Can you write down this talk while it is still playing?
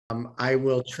I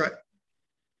will try.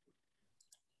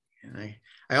 And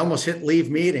I almost hit leave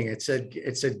meeting. It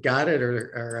said got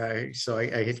it, so I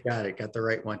hit got it, got the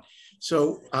right one.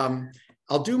 So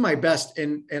I'll do my best.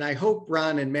 And I hope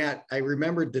Ron and Matt, I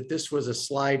remembered that this was a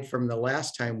slide from the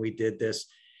last time we did this.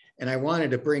 And I wanted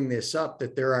to bring this up,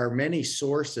 that there are many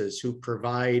sources who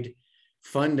provide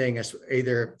funding as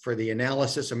either for the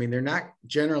analysis. I mean, they're not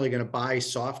generally going to buy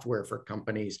software for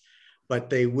companies, but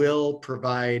they will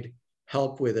provide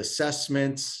help with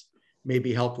assessments,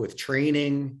 maybe help with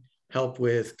training, help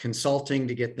with consulting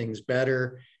to get things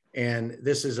better. And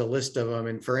this is a list of them.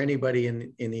 And for anybody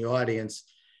in the audience,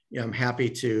 I'm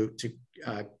happy to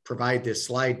provide this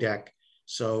slide deck.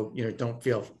 So, don't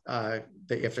feel that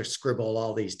you have to scribble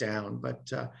all these down,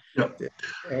 but.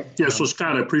 Yeah, so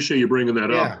Scott, I appreciate you bringing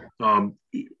that up.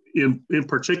 In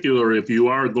particular, if you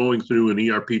are going through an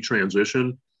ERP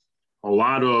transition, a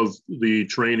lot of the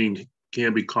training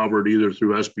can be covered either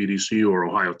through SBDC or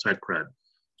Ohio Tech Cred.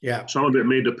 Yeah. Some of it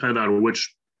may depend on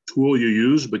which tool you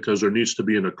use, because there needs to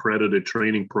be an accredited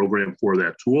training program for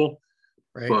that tool.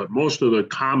 Right. But most of the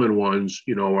common ones,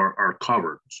 are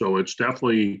covered. So it's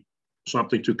definitely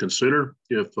something to consider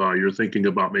if you're thinking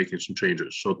about making some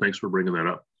changes. So thanks for bringing that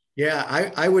up.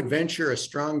 Yeah, I would venture a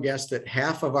strong guess that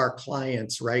half of our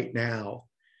clients right now,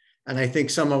 and I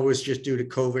think some of it was just due to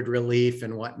COVID relief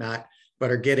and whatnot, but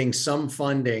are getting some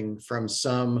funding from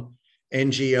some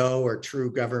NGO or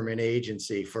true government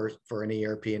agency for an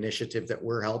ERP initiative that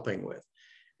we're helping with.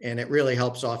 And it really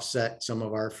helps offset some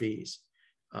of our fees.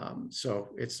 So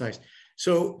it's nice.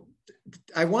 So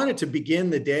I wanted to begin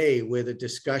the day with a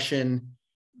discussion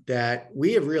that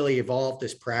we have really evolved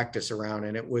this practice around.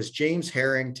 And it was James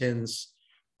Harrington's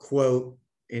quote,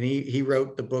 and he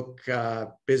wrote the book,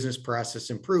 Business Process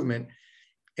Improvement.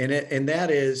 And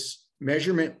that is,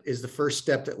 measurement is the first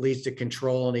step that leads to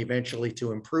control and eventually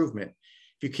to improvement.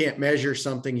 If you can't measure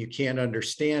something, you can't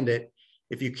understand it.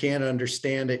 If you can't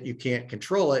understand it, you can't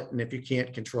control it. And if you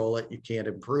can't control it, you can't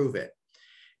improve it.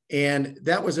 And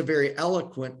that was a very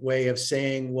eloquent way of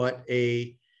saying what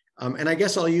and I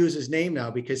guess I'll use his name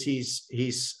now because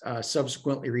he's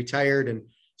subsequently retired and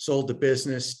sold the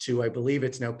business to, I believe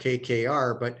it's now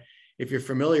KKR. But if you're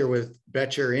familiar with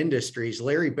Betcher Industries,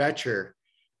 Larry Betcher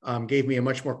gave me a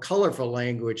much more colorful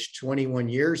language 21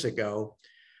 years ago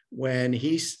when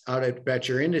he's out at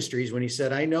Betcher Industries, when he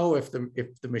said, I know if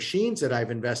the machines that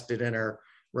I've invested in are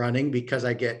running because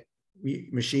I get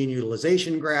machine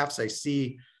utilization graphs, I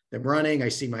see them running, I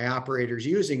see my operators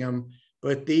using them,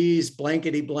 but these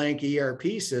blankety blank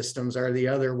ERP systems are the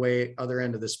other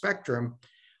end of the spectrum.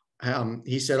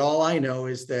 He said, all I know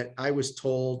is that I was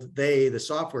told the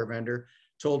software vendor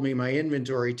told me my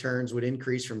inventory turns would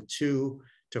increase from 2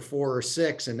 to 4 or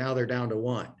 6, and now they're down to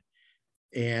 1.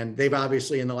 And they've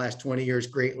obviously in the last 20 years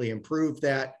greatly improved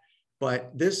that.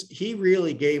 But he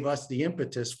really gave us the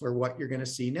impetus for what you're going to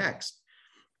see next.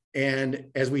 And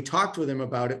as we talked with him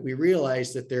about it, we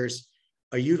realized that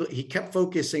he kept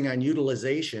focusing on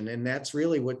utilization, and that's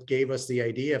really what gave us the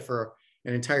idea for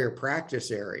an entire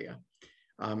practice area.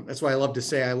 That's why I love to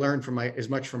say I learn from as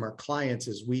much from our clients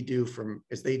as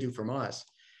they do from us.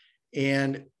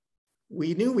 And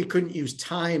we knew we couldn't use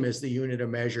time as the unit of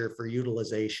measure for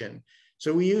utilization.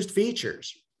 So we used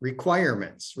features,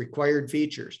 required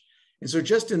features. And so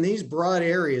just in these broad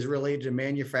areas related to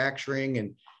manufacturing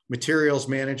and materials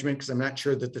management, because I'm not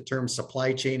sure that the term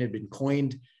supply chain had been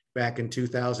coined back in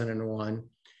 2001,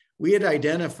 we had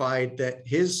identified that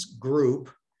his group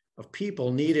of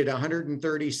people needed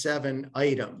 137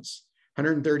 items,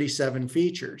 137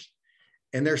 features,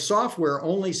 and their software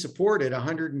only supported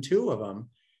 102 of them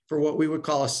for what we would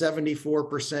call a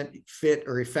 74% fit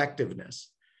or effectiveness.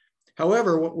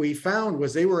 However, what we found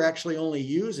was they were actually only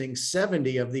using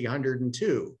 70 of the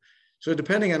 102. So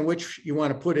depending on which you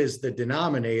want to put as the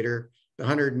denominator, the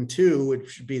 102,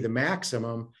 which would be the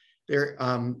maximum, there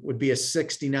would be a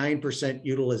 69%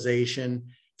 utilization,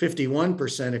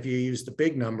 51% if you use the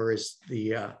big number as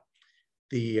the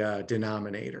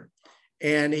denominator.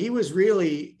 And he was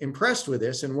really impressed with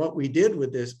this. And what we did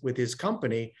with his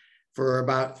company for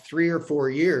about 3 or 4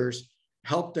 years,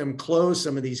 helped them close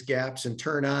some of these gaps and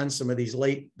turn on some of these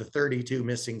the 32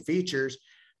 missing features,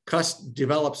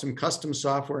 develop some custom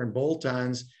software and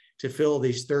bolt-ons to fill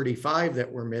these 35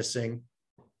 that were missing.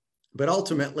 But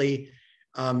ultimately,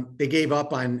 they gave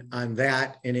up on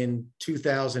that, and in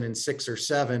 2006 or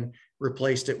 7,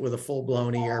 replaced it with a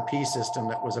full-blown ERP system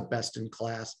that was a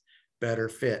best-in-class, better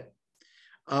fit.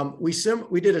 We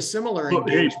did a similar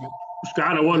engagement. Hey,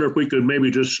 Scott, I wonder if we could maybe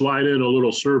just slide in a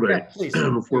little survey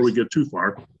before we get too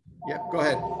far. Yeah, go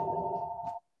ahead.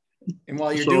 And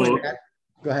while you're doing that,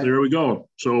 go ahead. There we go.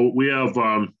 So we have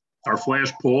our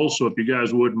flash poll. So if you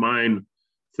guys wouldn't mind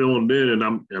filling in, and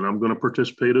I'm going to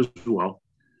participate as well.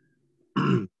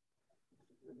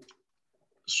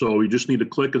 So you just need to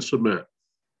click and submit.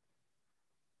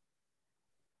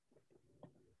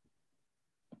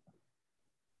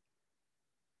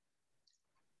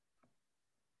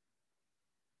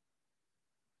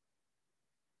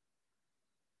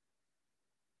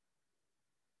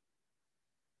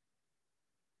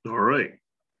 All right.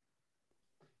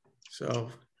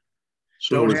 So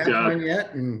don't have one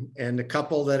yet, and a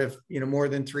couple that have, more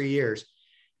than 3 years.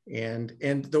 And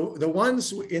the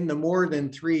ones in the more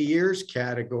than 3 years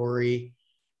category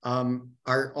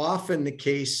are often the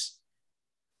case,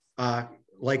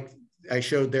 like I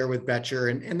showed there with Betcher,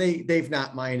 and they've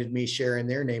not minded me sharing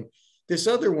their name. This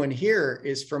other one here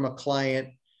is from a client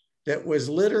that was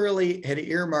literally had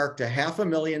earmarked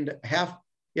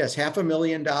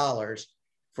 $500,000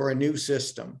 for a new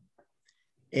system,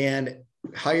 and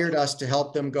hired us to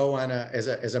help them go on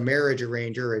as a marriage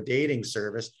arranger or a dating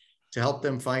service to help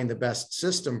them find the best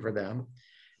system for them.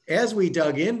 As we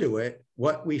dug into it,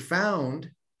 what we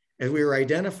found as we were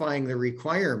identifying the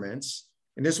requirements,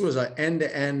 and this was an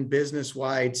end-to-end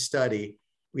business-wide study,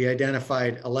 we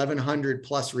identified 1,100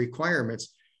 plus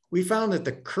requirements. We found that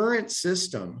the current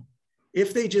system,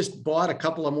 if they just bought a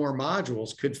couple of more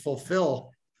modules, could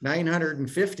fulfill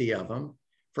 950 of them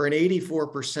for an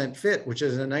 84% fit, which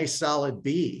is a nice solid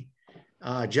B,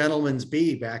 gentleman's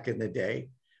B back in the day.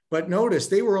 But notice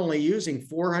they were only using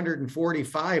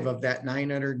 445 of that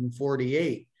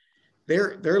 948.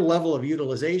 Their level of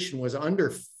utilization was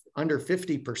under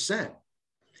 50%.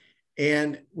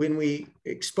 And when we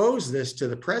exposed this to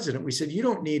the president, we said, you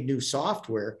don't need new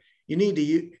software. You need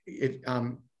to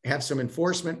have some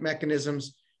enforcement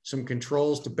mechanisms, some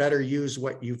controls to better use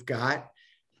what you've got.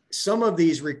 Some of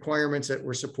these requirements that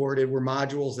were supported were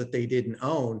modules that they didn't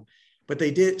own, but they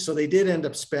did end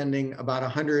up spending about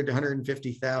 100 to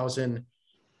 150,000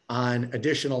 on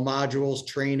additional modules,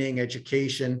 training,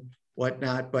 education,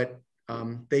 whatnot. But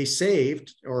they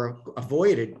saved or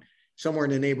avoided somewhere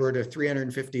in the neighborhood of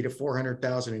 350 to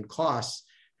 400,000 in costs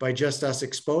by just us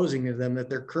exposing to them that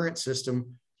their current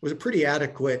system was a pretty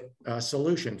adequate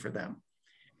solution for them.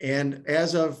 And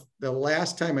as of the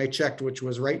last time I checked, which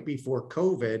was right before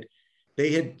COVID,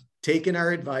 they had taken our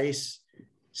advice,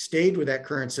 stayed with that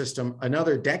current system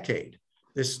another decade.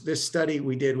 This study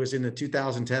we did was in the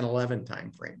 2010-11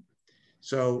 timeframe.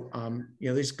 So,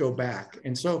 these go back.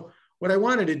 And so what I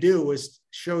wanted to do was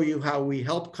show you how we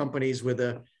help companies with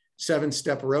a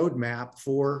 7-step roadmap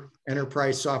for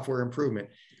enterprise software improvement.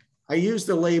 I use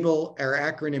the label or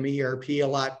acronym ERP a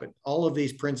lot, but all of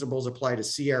these principles apply to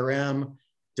CRM,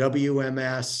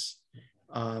 WMS,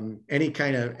 any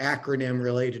kind of acronym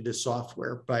related to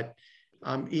software, but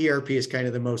ERP is kind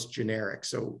of the most generic.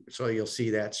 So you'll see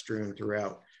that strewn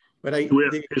throughout. But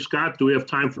Scott, do we have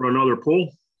time for another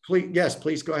poll? Please, yes,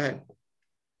 please go ahead.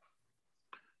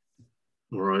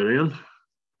 All right, Ann.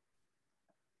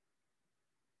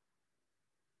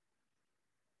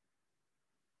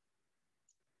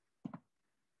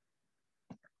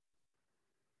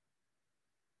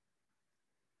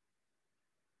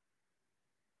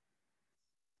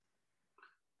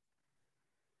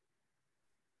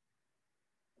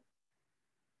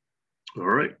 All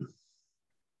right.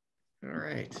 All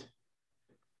right.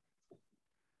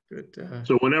 Good.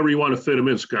 So whenever you want to fit them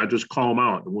in, Scott, just call them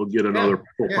out and we'll get another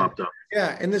poll popped up.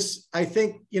 Yeah. And this, I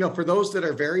think, for those that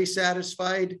are very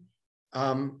satisfied,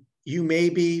 you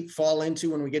maybe fall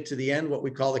into, when we get to the end, what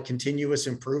we call the continuous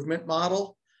improvement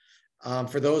model.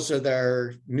 For those that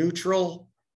are neutral,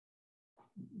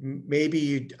 maybe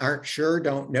you aren't sure,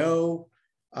 don't know.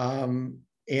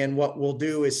 And what we'll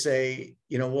do is say,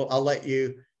 I'll let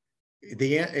you,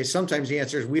 sometimes the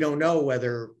answer is we don't know what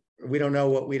we don't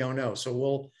know.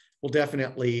 So we'll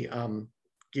definitely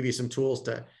give you some tools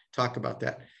to talk about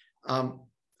that. Our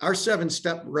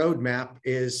 7-step roadmap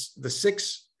is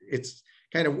it's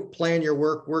kind of plan your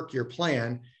work your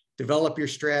plan, develop your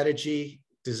strategy,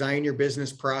 design your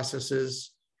business processes.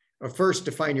 First,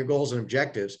 define your goals and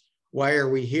objectives. Why are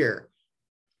we here?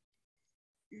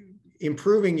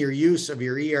 Improving your use of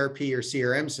your ERP or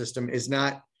CRM system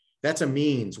that's a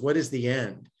means. What is the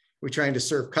end? We're trying to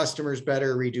serve customers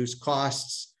better, reduce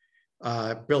costs,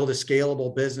 build a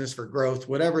scalable business for growth,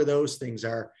 whatever those things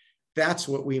are. That's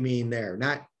what we mean there,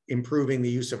 not improving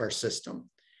the use of our system.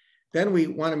 Then we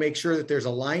want to make sure that there's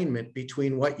alignment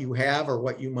between what you have or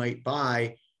what you might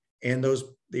buy and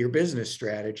your business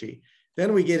strategy.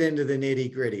 Then we get into the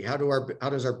nitty gritty. How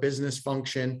does our business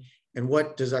function, and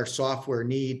what does our software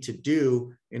need to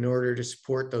do in order to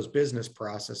support those business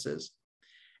processes?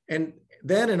 And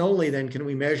then and only then can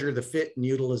we measure the fit and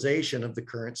utilization of the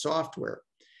current software.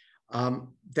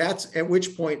 That's at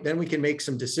which point then we can make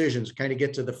some decisions, kind of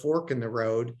get to the fork in the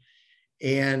road,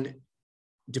 and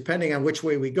depending on which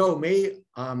way we go may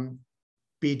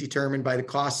be determined by the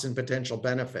costs and potential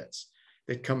benefits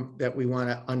that we want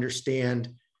to understand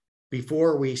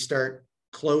before we start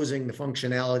closing the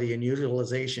functionality and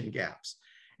utilization gaps.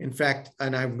 In fact,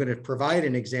 and I'm going to provide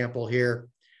an example here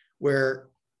where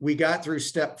we got through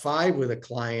step 5 with a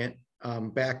client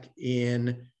back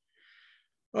in,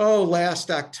 last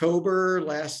October,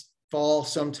 last fall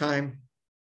sometime.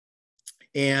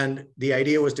 And the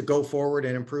idea was to go forward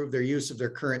and improve their use of their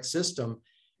current system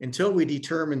until we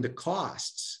determined the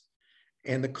costs.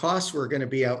 And the costs were going to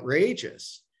be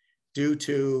outrageous due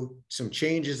to some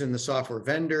changes in the software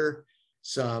vendor,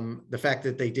 the fact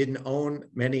that they didn't own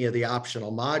many of the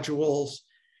optional modules,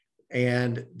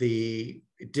 and the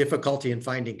difficulty in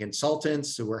finding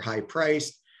consultants who were high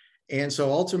priced. And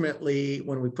so ultimately,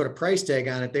 when we put a price tag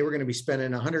on it, they were going to be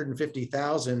spending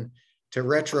 $150,000 to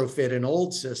retrofit an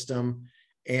old system.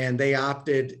 And they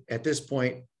opted at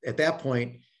that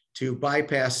point, to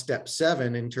bypass step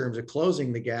 7 in terms of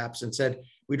closing the gaps and said,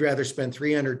 we'd rather spend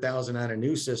 $300,000 on a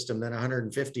new system than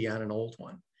 $150,000 on an old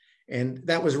one. And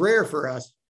that was rare for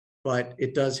us, but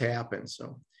it does happen.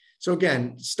 So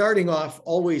again, starting off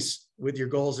always with your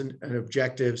goals and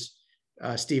objectives.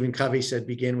 Stephen Covey said,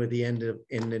 begin with the end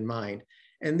in mind.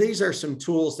 And these are some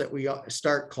tools that we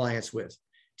start clients with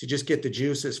to just get the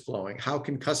juices flowing. How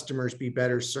can customers be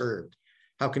better served?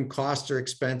 How can costs or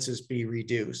expenses be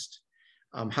reduced?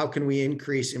 How can we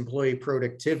increase employee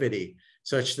productivity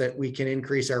such that we can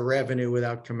increase our revenue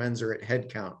without commensurate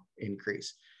headcount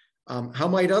increase? How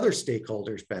might other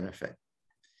stakeholders benefit?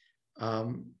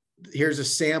 Here's a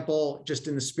sample just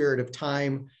in the spirit of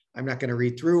time. I'm not going to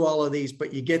read through all of these,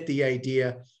 but you get the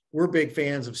idea. We're big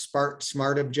fans of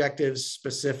SMART objectives: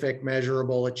 specific,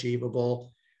 measurable,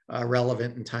 achievable,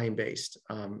 relevant, and time-based.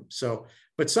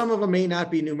 But some of them may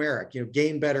not be numeric.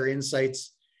 Gain better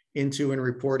insights into and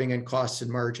reporting on costs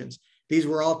and margins. These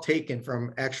were all taken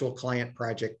from actual client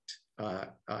project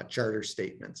charter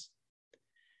statements.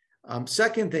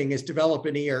 Second thing is develop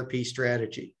an ERP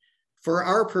strategy. For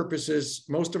our purposes,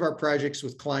 most of our projects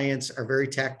with clients are very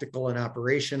tactical and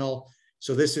operational.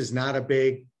 So this is not a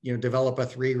big, develop a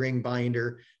 3-ring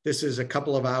binder. This is a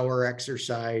couple of hour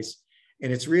exercise.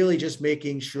 And it's really just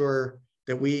making sure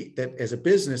that as a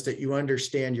business, that you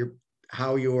understand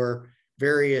how your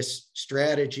various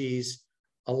strategies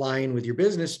align with your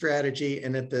business strategy,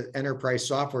 and that the enterprise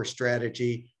software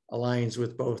strategy aligns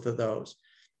with both of those.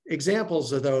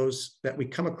 Examples of those that we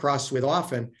come across with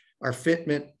often are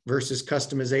fitment versus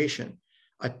customization.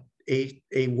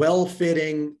 A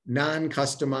well-fitting,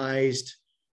 non-customized,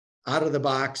 out of the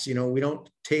box, we don't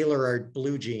tailor our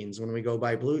blue jeans when we go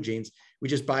buy blue jeans. We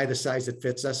just buy the size that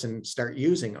fits us and start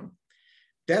using them.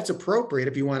 That's appropriate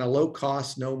if you want a low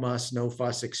cost, no muss, no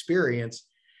fuss experience,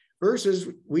 versus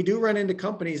we do run into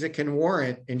companies that can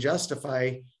warrant and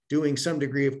justify doing some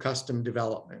degree of custom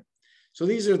development. So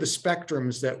these are the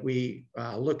spectrums that we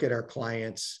look at our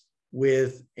clients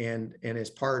with and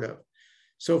as part of.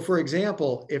 So for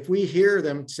example, if we hear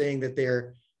them saying that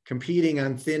they're competing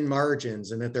on thin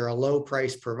margins and that they're a low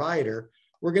price provider,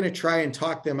 we're going to try and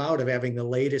talk them out of having the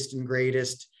latest and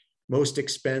greatest, most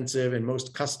expensive and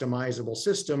most customizable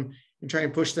system, and try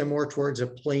and push them more towards a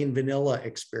plain vanilla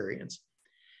experience.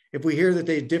 If we hear that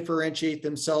they differentiate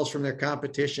themselves from their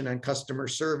competition on customer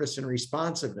service and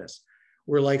responsiveness,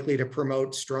 we're likely to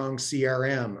promote strong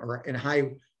CRM and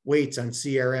high weights on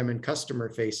CRM and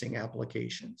customer-facing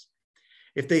applications.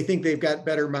 If they think they've got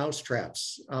better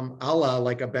mousetraps, a la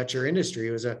like a Betcher Industry,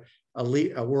 who is a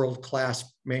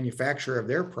world-class manufacturer of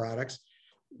their products,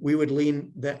 we would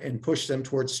lean and push them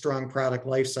towards strong product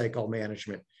lifecycle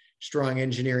management, strong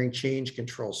engineering change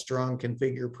control, strong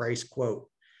configure, price, quote.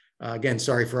 Again,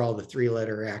 sorry for all the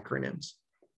 3-letter acronyms.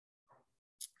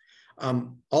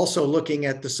 Also looking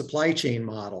at the supply chain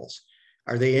models.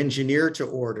 Are they engineered to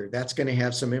order? That's going to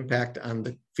have some impact on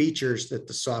the features that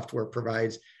the software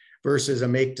provides versus a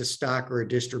make to stock or a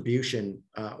distribution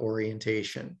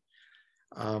orientation.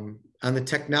 On the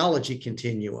technology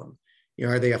continuum,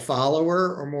 are they a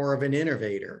follower or more of an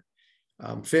innovator?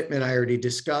 Fitment, I already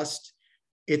discussed.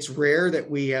 It's rare that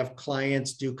we have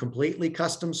clients do completely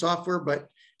custom software, but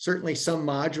certainly some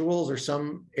modules or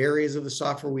some areas of the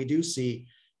software we do see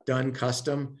done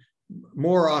custom.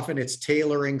 More often it's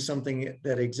tailoring something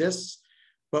that exists,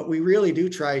 but we really do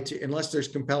try to, unless there's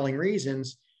compelling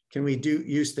reasons, can we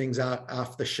use things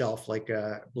off the shelf like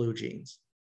blue jeans.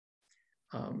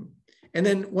 And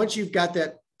then once you've got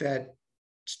that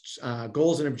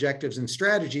goals and objectives and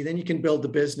strategy, then you can build the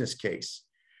business case.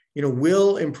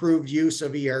 Will improved use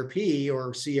of ERP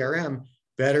or CRM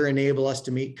better enable us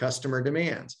to meet customer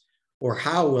demands? Or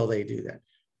how will they do that?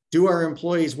 Do our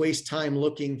employees waste time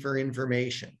looking for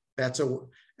information? That's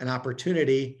an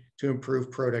opportunity to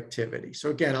improve productivity. So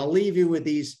again, I'll leave you with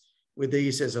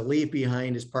these as a leave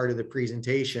behind as part of the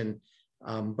presentation.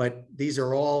 But these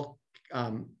are all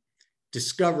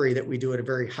discovery that we do at a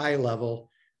very high level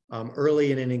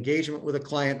early in an engagement with a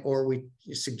client, or we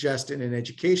suggest in an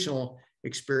educational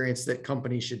experience that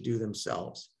companies should do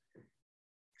themselves.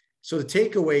 So the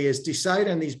takeaway is decide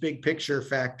on these big picture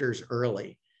factors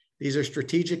early. These are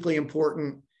strategically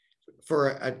important for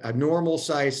a normal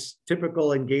size,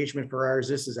 typical engagement for ours.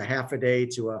 This is a half a day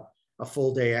to a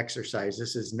full day exercise.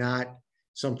 This is not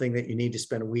something that you need to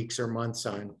spend weeks or months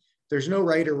on. There's no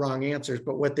right or wrong answers,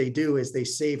 but what they do is they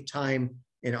save time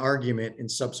and argument in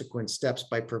subsequent steps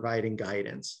by providing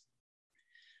guidance.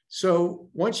 So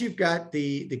once you've got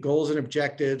the goals and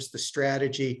objectives, the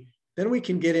strategy, then we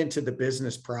can get into the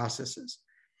business processes.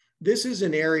 This is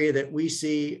an area that we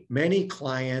see many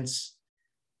clients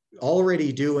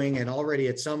already doing and already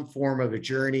at some form of a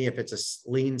journey, if it's a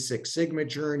Lean Six Sigma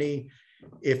journey,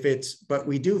 but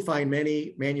we do find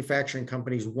many manufacturing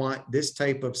companies want this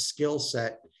type of skill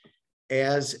set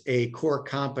as a core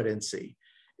competency.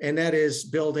 And that is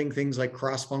building things like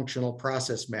cross-functional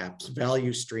process maps,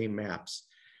 value stream maps,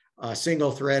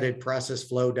 single-threaded process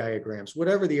flow diagrams,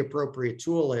 whatever the appropriate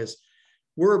tool is.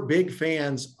 We're big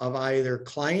fans of either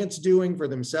clients doing for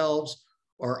themselves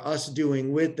or us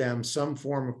doing with them some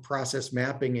form of process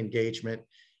mapping engagement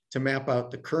to map out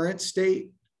the current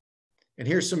state. And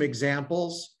here's some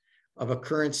examples of a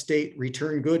current state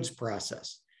return goods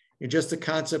process. And just the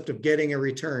concept of getting a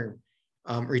return,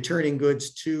 returning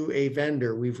goods to a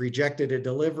vendor. We've rejected a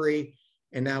delivery,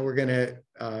 and now we're going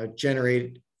to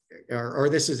generate, or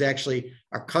this is actually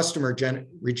our customer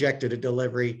rejected a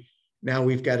delivery. Now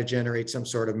we've got to generate some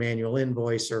sort of manual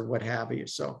invoice or what have you.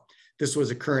 So this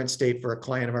was a current state for a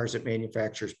client of ours that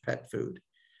manufactures pet food.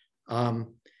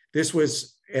 This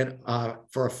was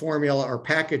for a formula or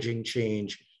packaging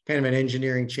change, kind of an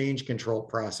engineering change control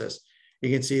process. You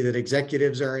can see that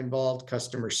executives are involved,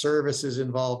 customer service is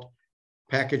involved,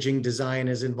 packaging design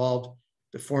is involved,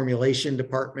 the formulation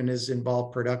department is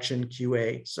involved, production,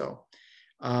 QA. So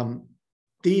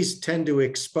these tend to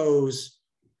expose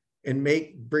and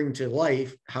bring to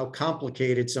life how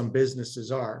complicated some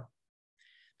businesses are.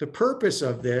 The purpose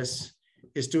of this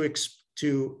is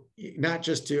to not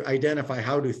just to identify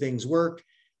how do things work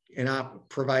and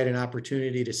provide an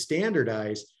opportunity to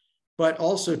standardize, but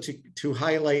also to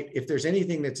highlight if there's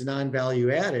anything that's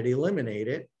non-value added, eliminate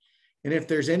it. And if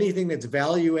there's anything that's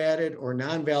value added or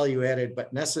non-value added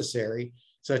but necessary,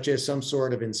 such as some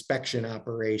sort of inspection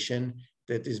operation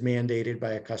that is mandated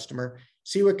by a customer,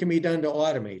 see what can be done to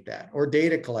automate that. Or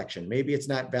data collection. Maybe it's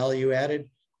not value added,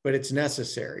 but it's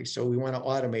necessary. So we want to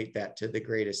automate that to the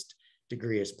greatest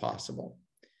degree as possible.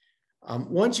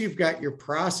 Once you've got your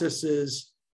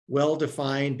processes well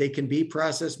defined, they can be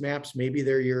process maps, maybe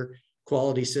they're your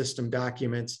quality system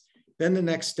documents. Then the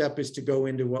next step is to go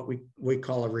into what we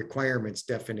call a requirements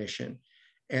definition.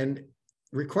 And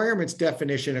requirements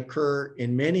definition occur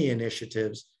in many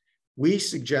initiatives. We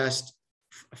suggest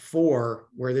 4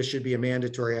 where this should be a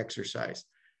mandatory exercise.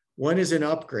 One is an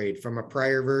upgrade from a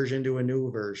prior version to a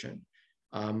new version,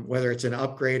 whether it's an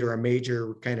upgrade or a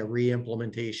major kind of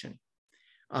re-implementation.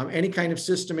 Any kind of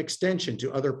system extension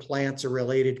to other plants or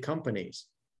related companies.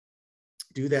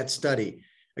 Do that study.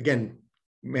 Again,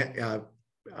 measure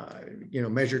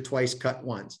twice, cut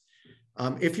once.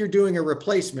 If you're doing a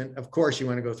replacement, of course, you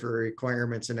want to go through a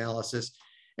requirements analysis.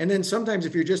 And then sometimes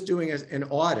if you're just doing an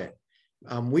audit,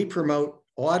 we promote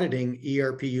auditing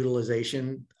ERP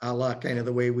utilization, a la kind of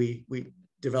the way we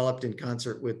developed in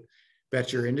concert with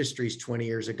Betcher Industries 20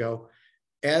 years ago,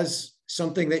 as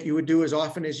something that you would do as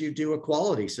often as you do a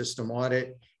quality system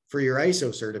audit for your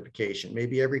ISO certification,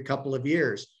 maybe every couple of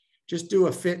years. Just do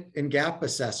a fit and gap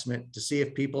assessment to see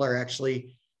if people are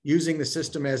actually using the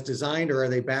system as designed or are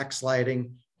they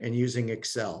backsliding and using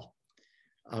Excel.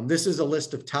 This is a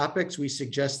list of topics we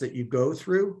suggest that you go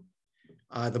through.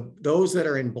 Those that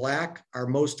are in black are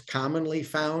most commonly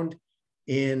found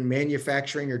in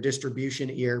manufacturing or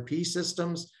distribution ERP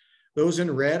systems. Those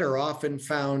in red are often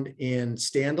found in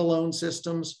standalone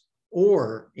systems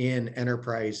or in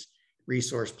enterprise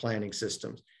resource planning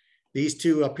systems. These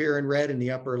two up here in red in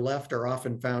the upper left are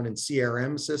often found in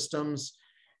CRM systems,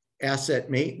 asset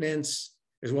maintenance,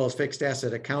 as well as fixed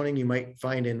asset accounting. You might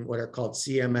find in what are called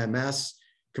CMMS,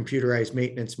 computerized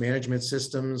maintenance management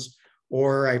systems,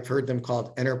 or I've heard them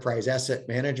called enterprise asset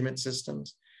management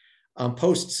systems.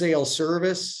 Post-sale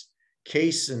service,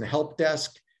 case and help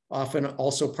desk, often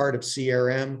also part of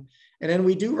CRM. And then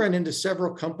we do run into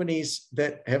several companies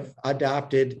that have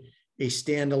adopted a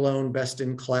standalone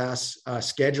best-in-class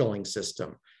scheduling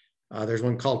system. There's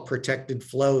one called Protected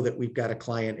Flow that we've got a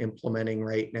client implementing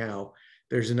right now.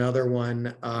 There's another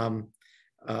one,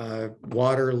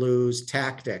 Waterloo's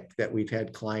Tactic, that we've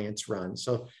had clients run.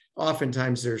 So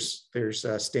oftentimes there's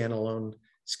standalone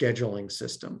scheduling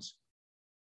systems.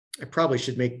 I probably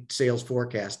should make sales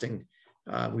forecasting.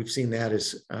 We've seen that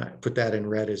as put that in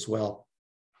red as well.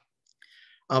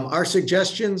 Our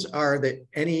suggestions are that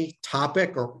any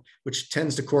topic, or which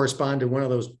tends to correspond to one of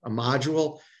those, a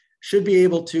module, should be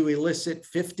able to elicit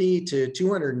 50 to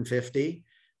 250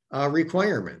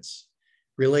 requirements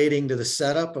relating to the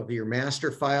setup of your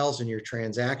master files and your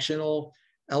transactional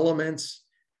elements.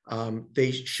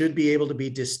 They should be able to be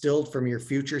distilled from your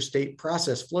future state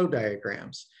process flow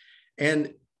diagrams.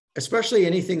 And especially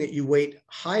anything that you weight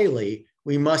highly,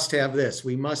 we must have this,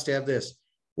 we must have this.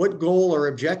 What goal or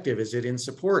objective is it in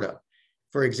support of?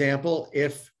 For example,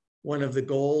 if one of the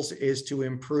goals is to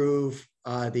improve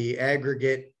the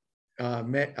aggregate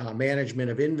management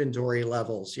of inventory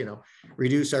levels,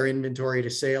 reduce our inventory to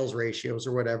sales ratios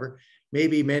or whatever,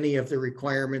 maybe many of the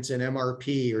requirements in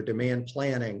MRP or demand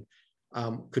planning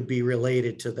could be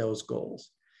related to those goals.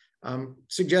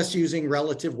 Suggest using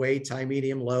relative weights, high,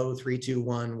 medium, low, 3, 2,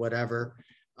 1, whatever.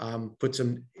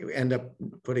 End up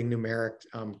putting numeric.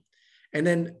 And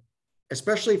then,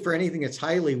 especially for anything that's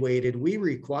highly weighted, we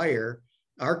require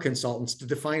our consultants to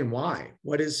define why.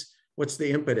 What's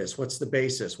the impetus? What's the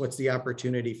basis? What's the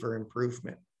opportunity for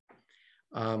improvement?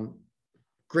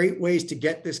 Great ways to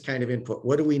get this kind of input.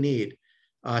 What do we need?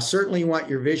 Certainly you want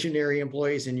your visionary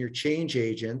employees and your change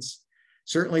agents,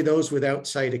 certainly those with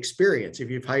outside experience.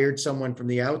 If you've hired someone from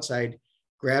the outside,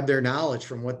 grab their knowledge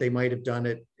from what they might have done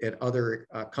at other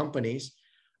companies.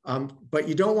 But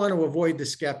you don't want to avoid the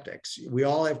skeptics. We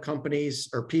all have companies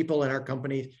or people in our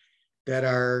company that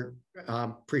are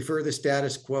prefer the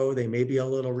status quo. They may be a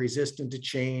little resistant to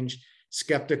change,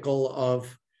 skeptical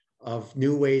of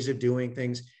new ways of doing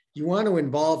things. You want to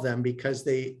involve them because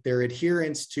their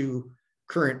adherence to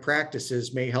current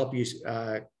practices may help you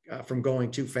from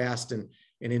going too fast and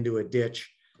into a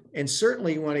ditch. And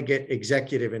certainly you want to get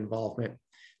executive involvement.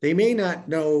 They may not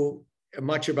know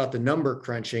much about the number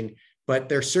crunching, but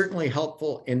they're certainly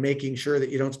helpful in making sure that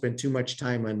you don't spend too much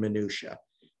time on minutia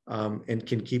and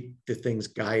can keep the things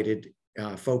guided,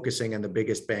 focusing on the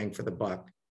biggest bang for the buck.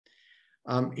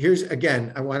 Here's,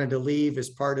 again, I wanted to leave as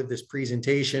part of this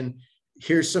presentation.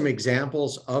 Here's some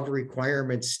examples of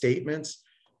requirement statements,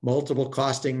 multiple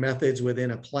costing methods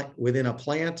within a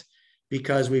plant,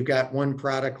 because we've got one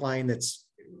product line that's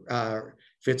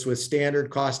fits with standard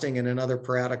costing and another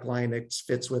product line that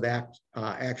fits with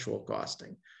actual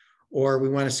costing. Or we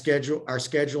want to schedule, our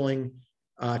scheduling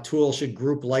tool should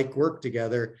group like work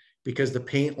together because the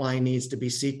paint line needs to be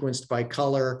sequenced by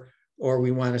color, or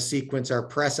we want to sequence our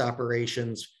press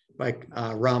operations by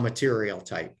raw material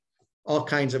type. All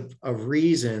kinds of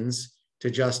reasons to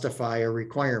justify a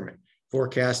requirement.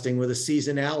 Forecasting with a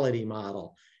seasonality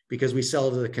model, because we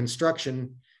sell to the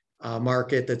construction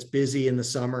market that's busy in the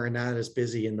summer and not as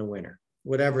busy in the winter,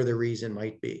 whatever the reason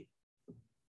might be.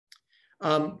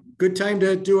 Good time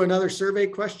to do another survey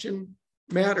question,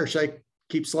 Matt, or should I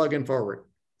keep slugging forward?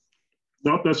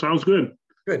 Nope, that sounds good.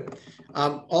 Good.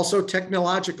 Also,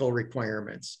 technological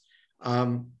requirements.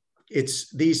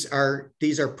 These are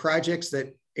projects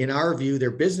that, in our view,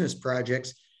 they're business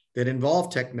projects that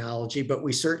involve technology, but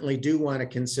we certainly do want to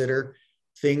consider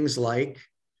things like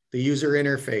the user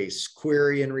interface,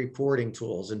 query and reporting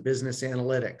tools, and business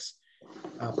analytics,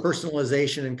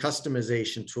 personalization and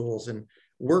customization tools, and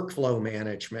workflow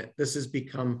management. This has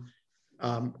become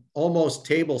almost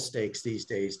table stakes these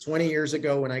days. 20 years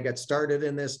ago, when I got started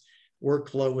in this,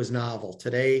 workflow was novel.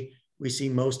 Today, we see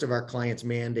most of our clients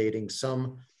mandating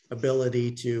some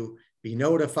ability to be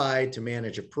notified, to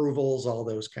manage approvals, all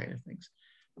those kind of things.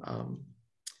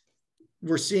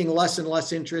 We're seeing less and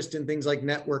less interest in things like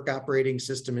network operating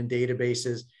system and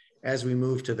databases as we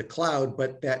move to the cloud,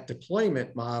 but that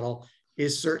deployment model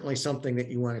is certainly something that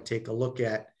you want to take a look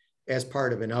at as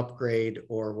part of an upgrade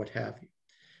or what have you.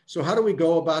 So how do we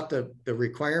go about the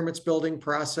requirements building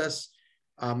process?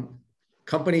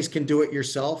 Companies can do it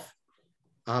yourself.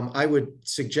 I would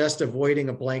suggest avoiding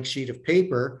a blank sheet of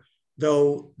paper,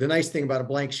 though the nice thing about a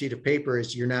blank sheet of paper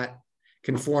is you're not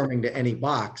conforming to any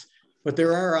box, but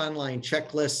there are online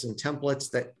checklists and templates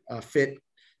that fit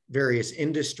various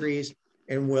industries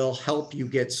and will help you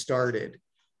get started.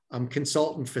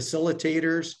 Consultant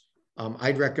facilitators,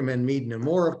 I'd recommend Meaden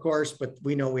Moore, of course, but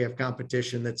we know we have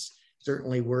competition that's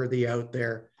certainly worthy out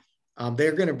there.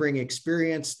 They're going to bring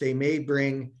experience. They may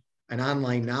bring an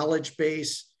online knowledge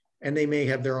base, and they may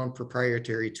have their own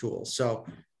proprietary tools. So,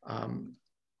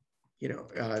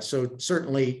 so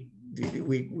certainly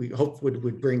we hope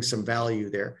would bring some value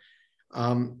there.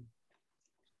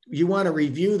 You want to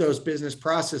review those business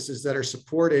processes that are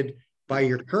supported by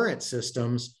your current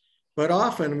systems, but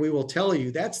often we will tell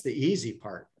you that's the easy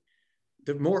part.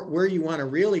 The more where you want to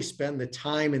really spend the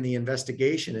time in the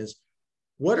investigation is,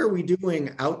 what are we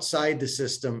doing outside the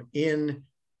system in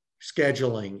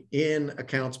scheduling, in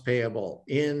accounts payable,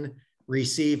 in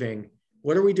receiving?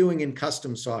 What are we doing in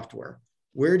custom software?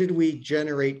 Where did we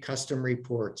generate custom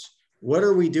reports? What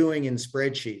are we doing in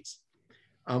spreadsheets?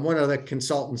 One of the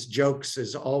consultants' jokes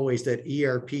is always that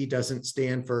ERP doesn't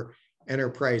stand for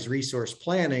Enterprise Resource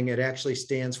Planning. It actually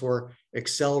stands for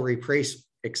Excel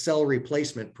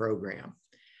Replacement Program.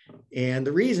 And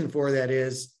the reason for that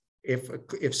is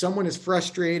if someone is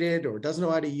frustrated or doesn't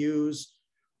know how to use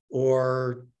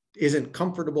or isn't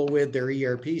comfortable with their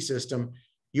ERP system,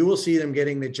 you will see them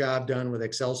getting the job done with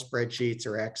Excel spreadsheets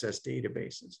or Access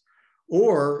databases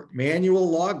or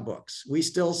manual logbooks. We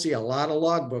still see a lot of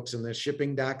logbooks in the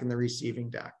shipping dock and the receiving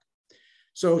dock.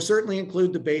 So certainly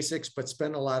include the basics, but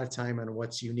spend a lot of time on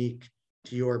what's unique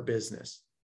to your business.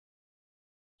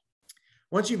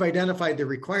 Once you've identified the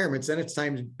requirements, then it's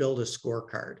time to build a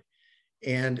scorecard.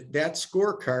 And that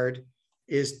scorecard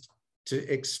is to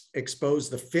expose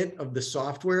the fit of the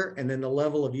software and then the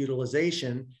level of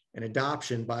utilization and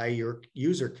adoption by your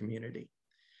user community.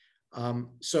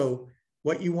 So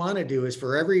what you want to do is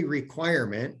for every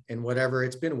requirement and whatever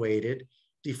it's been weighted,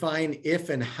 define if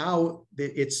and how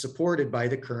it's supported by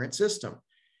the current system.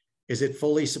 Is it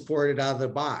fully supported out of the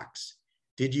box?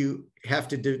 Did you have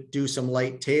to do some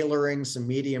light tailoring, some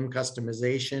medium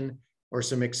customization, or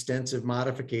some extensive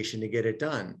modification to get it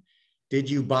done? Did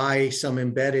you buy some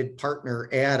embedded partner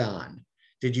add-on?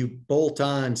 Did you bolt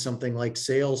on something like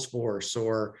Salesforce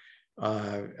or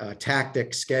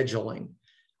tactic scheduling?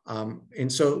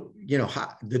 And so,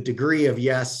 the degree of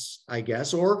yes, I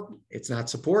guess, or it's not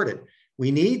supported.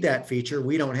 We need that feature.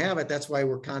 We don't have it. That's why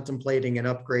we're contemplating an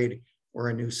upgrade or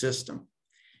a new system.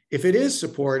 If it is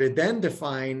supported, then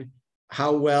define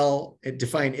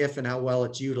if and how well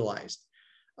it's utilized.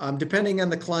 Depending on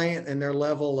the client and their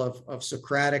level of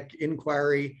Socratic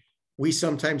inquiry, we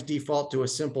sometimes default to a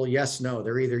simple yes, no.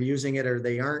 They're either using it or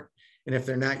they aren't. And if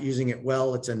they're not using it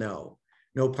well, it's a no.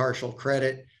 No partial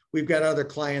credit. We've got other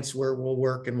clients where we'll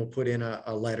work and we'll put in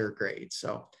a letter grade.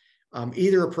 So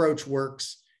either approach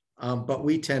works, but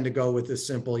we tend to go with the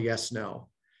simple yes, no.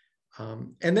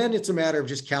 And then it's a matter of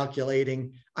just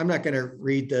calculating. I'm not going to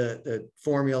read the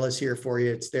formulas here for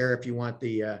you. It's there if you want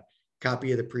the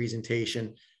copy of the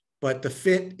presentation. But the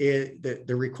fit is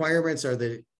the requirements are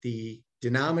the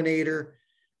denominator.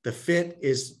 The fit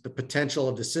is the potential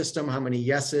of the system. How many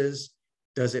yeses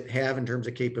does it have in terms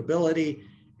of capability?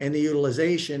 And the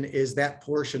utilization is that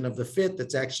portion of the fit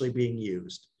that's actually being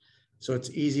used. So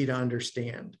it's easy to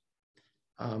understand.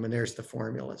 And there's the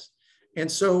formulas.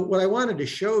 And so what I wanted to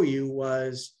show you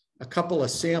was a couple of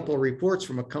sample reports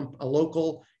from a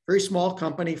local, very small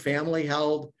company,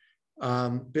 family-held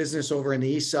business over in the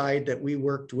East Side that we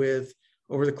worked with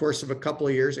over the course of a couple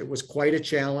of years. It was quite a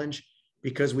challenge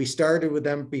because we started with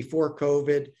them before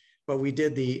COVID, but we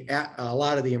did a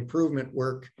lot of the improvement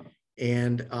work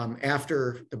and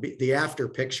after the after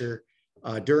picture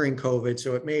during COVID.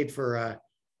 So it made for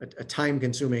a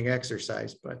time-consuming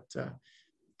exercise. But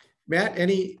Matt,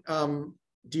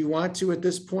 do you want to at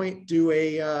this point do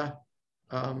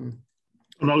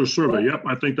another survey? Yep,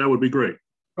 I think that would be great.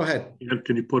 Go ahead.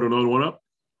 Can you put another one up?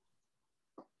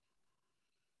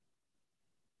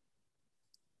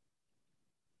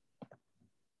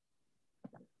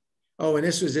 Oh, and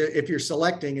this was if you're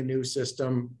selecting a new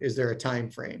system, is there a time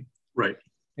frame? Right.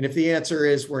 And if the answer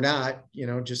is we're not,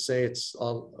 just say it's a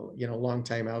long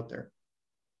time out there.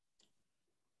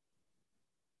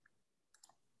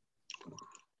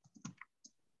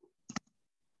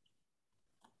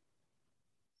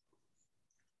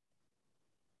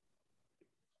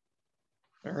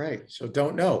 All right, so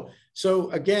don't know.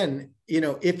 So again,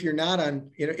 if you're not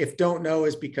on, if don't know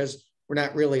is because we're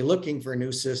not really looking for a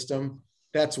new system,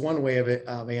 that's one way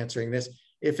of answering this.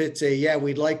 If it's yeah,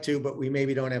 we'd like to, but we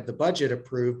maybe don't have the budget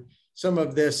approved, some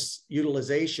of this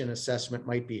utilization assessment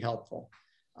might be helpful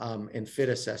and fit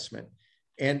assessment.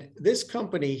 And this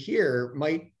company here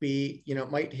might be,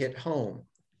 might hit home.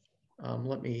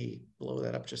 Let me blow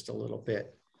that up just a little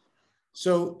bit.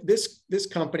 So this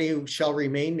company, who shall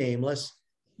remain nameless,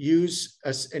 use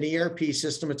an ERP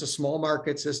system. It's a small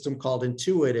market system called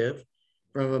Intuitive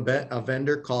from a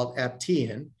vendor called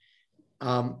Aptean.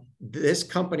 This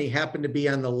company happened to be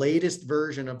on the latest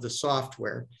version of the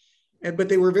software, but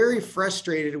they were very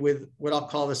frustrated with what I'll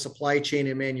call the supply chain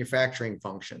and manufacturing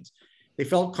functions. They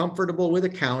felt comfortable with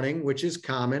accounting, which is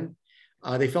common.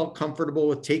 They felt comfortable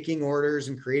with taking orders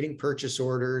and creating purchase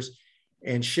orders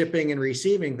and shipping and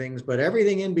receiving things, but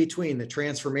everything in between, the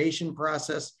transformation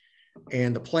process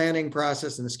and the planning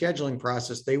process and the scheduling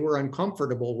process, they were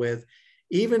uncomfortable with,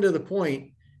 even to the point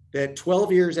that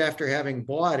 12 years after having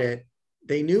bought it,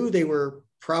 they knew they were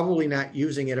probably not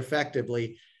using it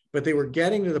effectively, but they were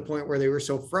getting to the point where they were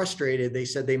so frustrated, they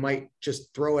said they might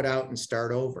just throw it out and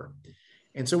start over.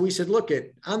 And so we said, look,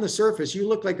 on the surface, you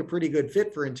look like a pretty good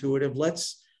fit for Intuitive.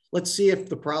 Let's see if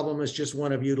the problem is just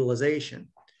one of utilization.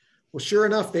 Well, sure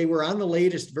enough, they were on the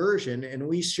latest version, and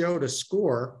we showed a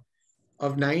score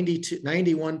of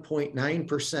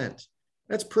 91.9%.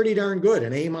 That's pretty darn good,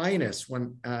 an A-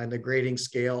 when in the grading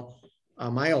scale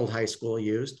my old high school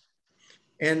used.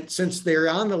 And since they're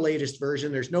on the latest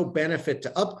version, there's no benefit to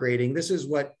upgrading. This is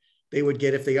what they would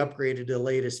get if they upgraded to the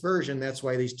latest version. That's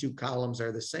why these two columns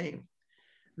are the same.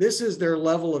 This is their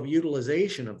level of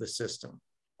utilization of the system,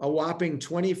 a whopping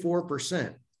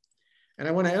 24%. And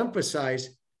I want to emphasize,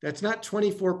 that's not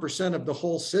 24% of the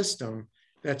whole system.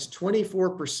 That's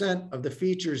 24% of the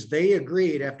features they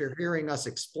agreed after hearing us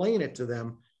explain it to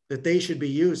them that they should be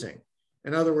using.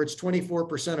 In other words,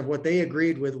 24% of what they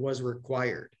agreed with was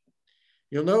required.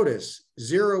 You'll notice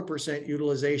 0%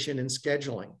 utilization in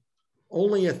scheduling,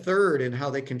 only a third in how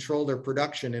they control their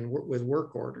production and with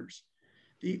work orders.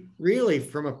 Really,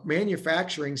 from a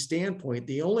manufacturing standpoint,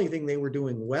 the only thing they were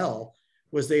doing well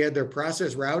was they had their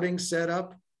process routing set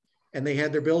up and they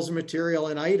had their bills of material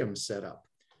and items set up.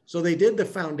 So they did the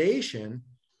foundation,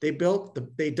 they dug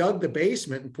the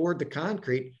basement and poured the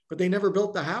concrete, but they never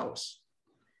built the house.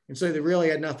 And so they really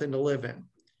had nothing to live in.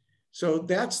 So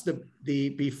that's the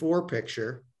before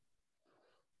picture.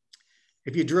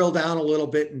 If you drill down a little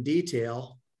bit in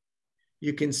detail,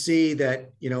 you can see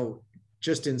that,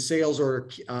 just in sales order,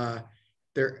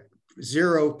 they're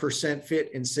 0%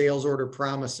 fit in sales order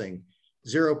promising,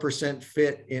 0%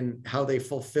 fit in how they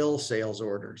fulfill sales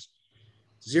orders,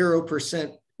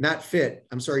 0% not fit,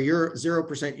 I'm sorry,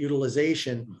 0%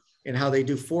 utilization in how they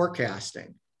do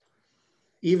forecasting,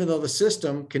 even though the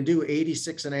system can do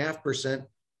 86.5%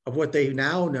 of what they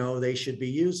now know they should be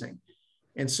using.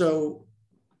 And so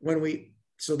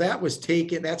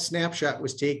that snapshot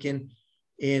was taken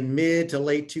in mid to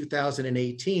late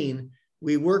 2018.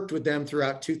 We worked with them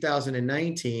throughout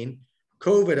 2019.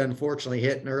 COVID unfortunately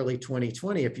hit in early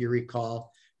 2020, if you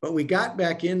recall, but we got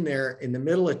back in there in the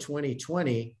middle of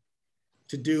 2020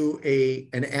 to do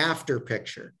an after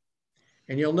picture.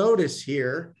 And you'll notice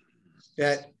here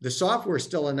that the software is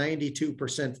still a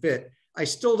 92% fit. I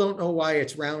still don't know why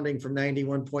it's rounding from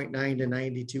 91.9 to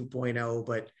 92.0,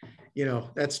 but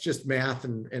that's just math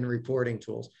and reporting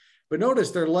tools. But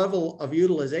notice their level of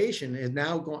utilization is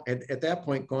now at that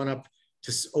point gone up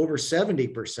to over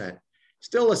 70%.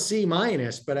 Still a C-,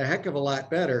 but a heck of a lot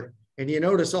better. And you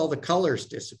notice all the colors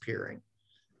disappearing.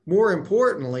 More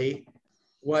importantly,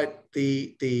 what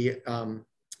the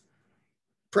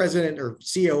president or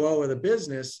COO of the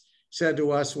business said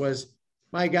to us was,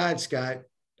 my God, Scott,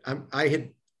 I had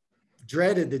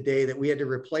dreaded the day that we had to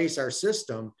replace our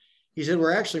system. He said,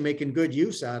 we're actually making good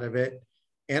use out of it.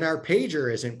 And our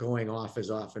pager isn't going off as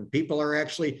often. People are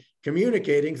actually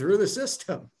communicating through the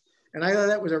system. And I thought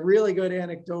that was a really good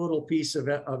anecdotal piece of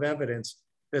evidence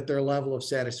that their level of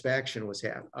satisfaction was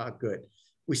good.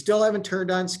 We still haven't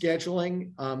turned on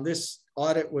scheduling. This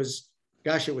audit was,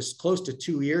 it was close to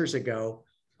 2 years ago.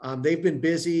 They've been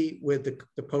busy with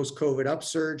the post-COVID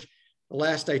upsurge. The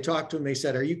last I talked to them, they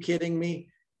said, are you kidding me?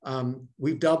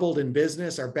 We've doubled in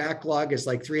business. Our backlog is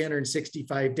like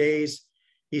 365 days.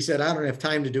 He said, I don't have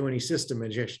time to do any system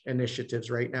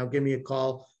initiatives right now. Give me a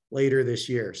call later this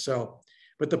year. So,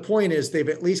 but the point is they've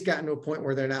at least gotten to a point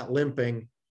where they're not limping.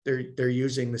 They're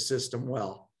using the system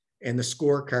well, and the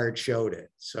scorecard showed it.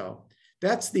 So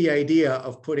that's the idea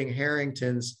of putting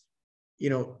Harrington's,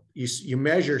 you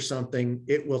measure something,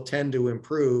 it will tend to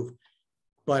improve.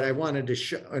 But I wanted to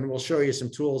show, and we'll show you some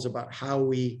tools about how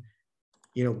we,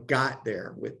 got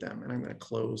there with them. And I'm going to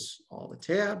close all the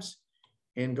tabs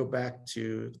and go back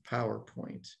to the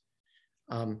PowerPoint.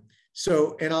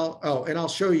 And I'll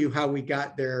show you how we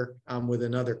got there with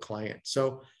another client.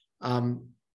 So, and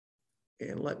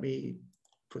let me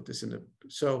put this into,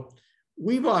 so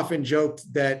we've often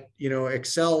joked that,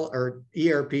 Excel or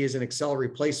ERP is an Excel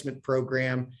replacement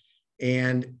program.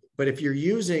 But if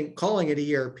you're calling it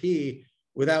ERP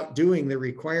without doing the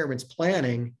requirements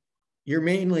planning, you're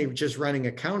mainly just running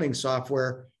accounting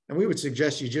software. And we would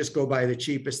suggest you just go buy the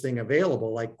cheapest thing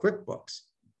available, like QuickBooks.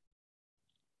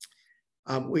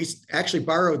 We actually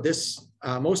borrowed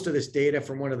most of this data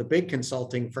from one of the big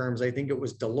consulting firms. I think it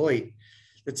was Deloitte,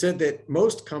 that said that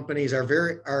most companies are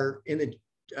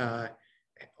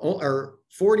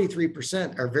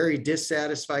 43% are very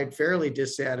dissatisfied, fairly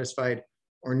dissatisfied,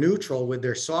 or neutral with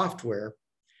their software.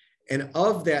 And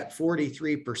of that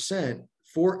 43%,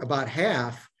 about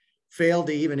half failed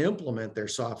to even implement their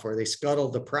software. They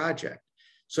scuttled the project.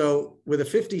 So with a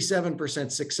 57%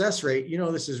 success rate,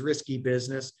 this is risky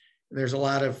business. And there's a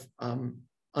lot of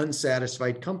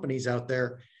unsatisfied companies out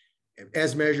there,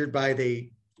 as measured by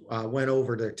they went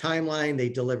over their timeline, they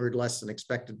delivered less than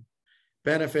expected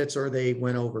benefits, or they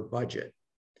went over budget.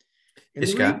 Hey,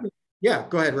 Scott. Yeah,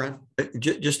 go ahead, Ron.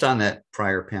 Just on that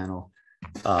prior panel,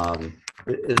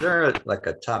 is there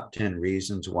a top 10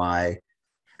 reasons why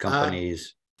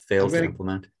companies fail to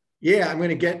implement? Yeah, I'm going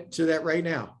to get to that right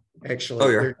now, actually. Oh,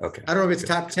 yeah. Okay. I don't know if it's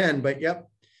top 10, but yep.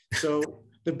 So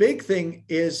the big thing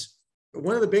is,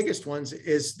 one of the biggest ones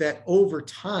is that over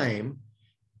time,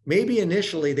 maybe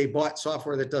initially they bought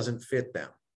software that doesn't fit them,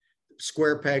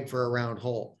 square peg for a round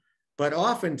hole. But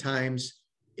oftentimes,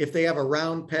 if they have a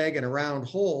round peg and a round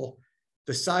hole,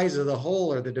 the size of the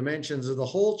hole or the dimensions of the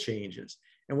hole changes.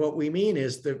 And what we mean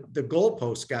is the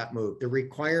goalposts got moved, the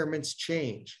requirements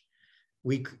change.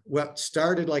 What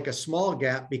started like a small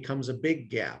gap becomes a big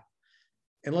gap.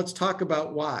 And let's talk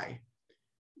about why.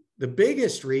 The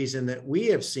biggest reason that we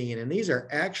have seen, and these are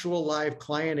actual live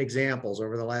client examples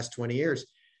over the last 20 years,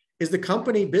 is the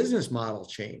company business model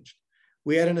changed.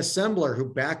 We had an assembler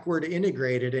who backward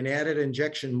integrated and added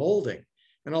injection molding.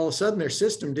 And all of a sudden their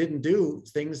system didn't do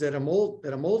things that a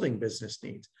molding business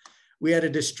needs. We had a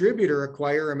distributor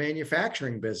acquire a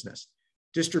manufacturing business,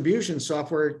 distribution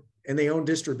software, and they own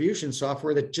distribution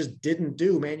software that just didn't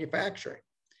do manufacturing.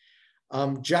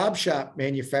 Job shop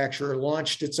manufacturer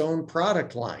launched its own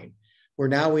product line, where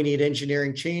now we need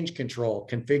engineering change control,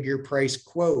 configure, price,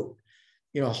 quote,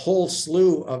 a whole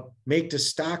slew of make to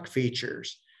stock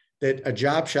features that a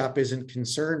job shop isn't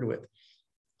concerned with.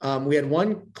 We had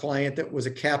one client that was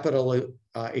a capital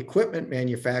equipment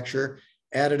manufacturer,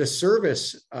 added a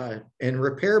service and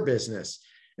repair business,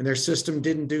 and their system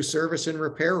didn't do service and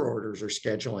repair orders or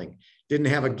scheduling, didn't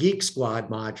have a Geek Squad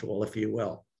module, if you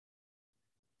will.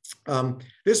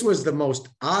 This was the most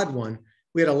odd one.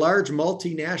 We had a large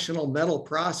multinational metal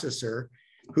processor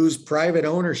whose private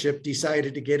ownership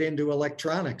decided to get into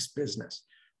electronics business,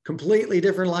 completely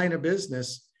different line of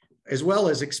business, as well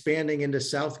as expanding into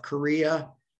South Korea,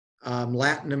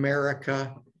 Latin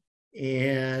America,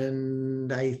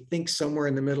 and I think somewhere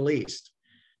in the Middle East.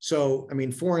 So,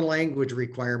 foreign language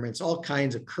requirements, all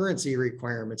kinds of currency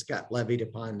requirements got levied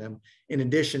upon them, in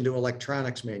addition to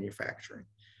electronics manufacturing.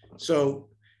 So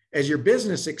as your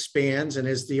business expands and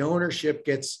as the ownership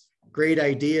gets great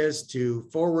ideas to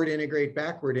forward integrate,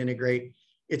 backward integrate,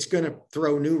 it's going to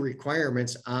throw new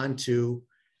requirements onto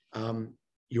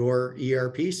your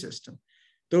ERP system.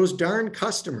 Those darn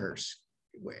customers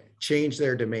change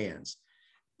their demands.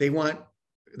 They want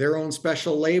their own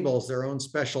special labels, their own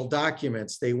special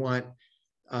documents. They want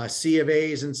C of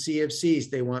A's and C of C's.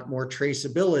 They want more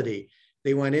traceability.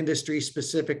 They want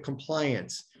industry-specific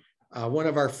compliance. One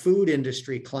of our food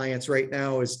industry clients right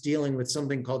now is dealing with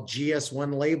something called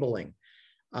GS1 labeling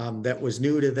that was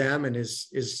new to them and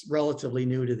is relatively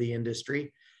new to the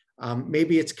industry.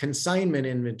 Maybe it's consignment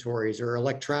inventories or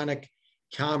electronic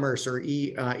commerce or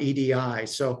EDI.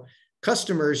 So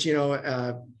customers,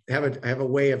 have a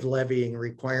way of levying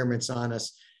requirements on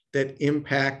us that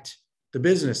impact the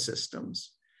business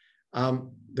systems.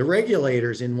 The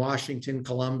regulators in Washington,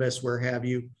 Columbus, where have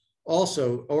you,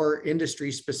 also, or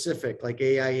industry specific like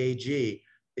AIAG,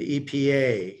 the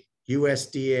EPA,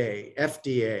 USDA,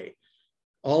 FDA,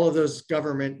 all of those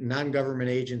government, non-government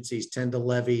agencies tend to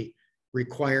levy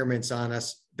requirements on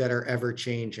us that are ever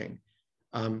changing.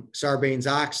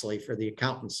 Sarbanes-Oxley for the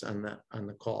accountants on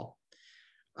the call.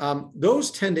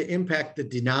 Those tend to impact the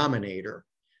denominator.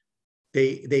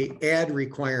 They add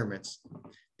requirements.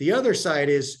 The other side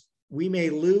is we may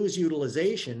lose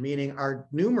utilization, meaning our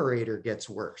numerator gets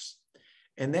worse.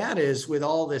 And that is with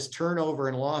all this turnover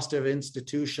and loss of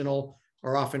institutional,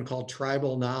 or often called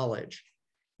tribal knowledge.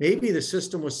 Maybe the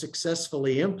system was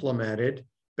successfully implemented.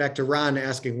 Back to Ron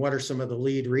asking, what are some of the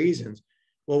lead reasons?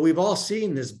 Well, we've all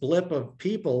seen this blip of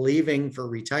people leaving for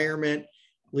retirement,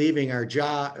 leaving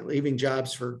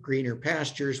jobs for greener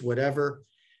pastures, whatever.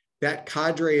 That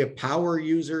cadre of power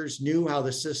users knew how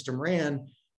the system ran,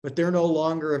 but they're no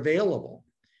longer available.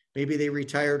 Maybe they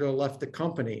retired or left the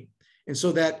company. And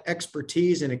so that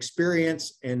expertise and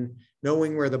experience and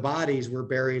knowing where the bodies were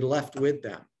buried left with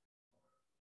them.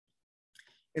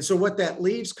 And so what that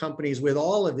leaves companies with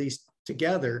all of these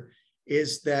together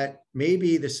is that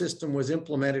maybe the system was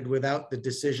implemented without the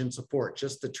decision support,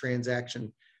 just the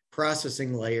transaction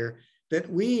processing layer that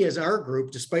we as our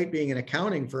group, despite being an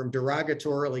accounting firm,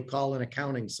 derogatorily call an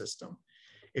accounting system.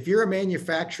 If you're a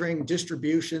manufacturing,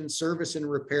 distribution, service and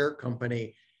repair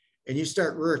company, and you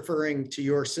start referring to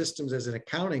your systems as an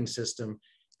accounting system,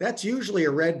 that's usually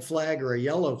a red flag or a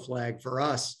yellow flag for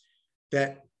us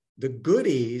that the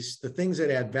goodies, the things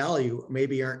that add value,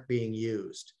 maybe aren't being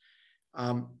used.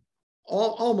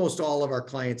 Almost all of our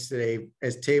clients today,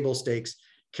 as table stakes,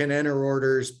 can enter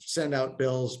orders, send out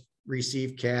bills,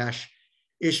 receive cash,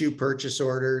 issue purchase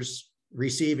orders,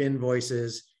 receive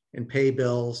invoices, and pay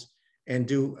bills, and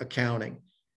do accounting.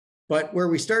 But where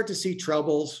we start to see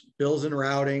troubles, bills and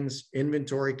routings,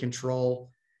 inventory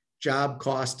control, job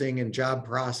costing and job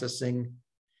processing,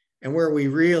 and where we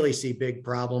really see big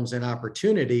problems and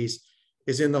opportunities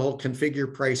is in the whole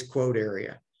configure, price, quote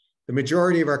area. The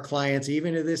majority of our clients,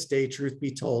 even to this day, truth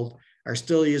be told, are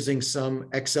still using some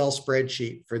Excel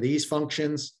spreadsheet for these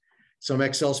functions, some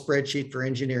Excel spreadsheet for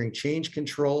engineering change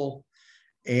control,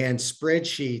 and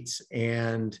spreadsheets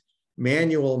and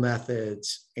manual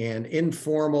methods and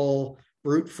informal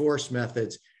brute force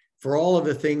methods for all of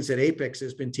the things that Apex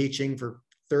has been teaching for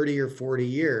 30 or 40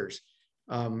 years.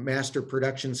 Master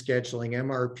production scheduling,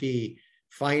 MRP,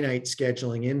 finite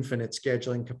scheduling, infinite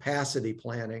scheduling, capacity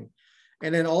planning.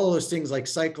 And then all those things like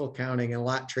cycle counting and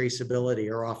lot traceability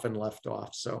are often left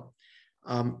off. So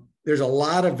there's a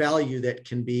lot of value that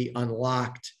can be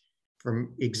unlocked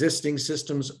from existing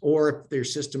systems, or if their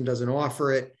system doesn't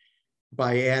offer it,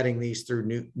 by adding these through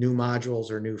new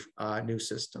modules or new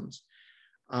systems.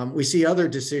 We see other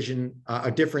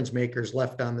difference makers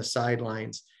left on the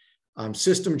sidelines.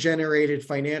 System generated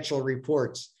financial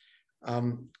reports.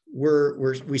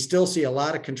 We still see a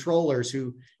lot of controllers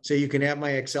who say you can have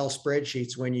my Excel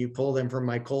spreadsheets when you pull them from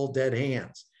my cold dead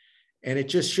hands. And it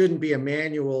just shouldn't be a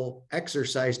manual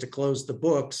exercise to close the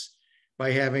books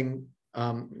by having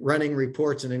running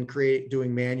reports and then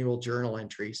doing manual journal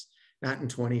entries, not in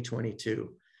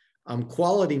 2022.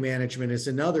 Quality management is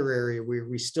another area where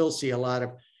we still see a lot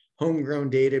of homegrown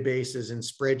databases and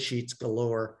spreadsheets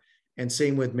galore, and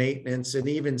same with maintenance and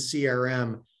even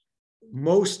CRM.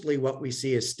 Mostly what we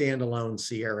see is standalone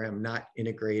CRM, not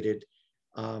integrated.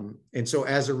 And so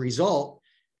as a result,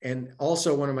 and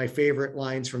also one of my favorite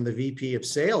lines from the VP of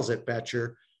sales at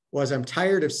Betcher was, I'm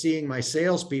tired of seeing my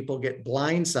salespeople get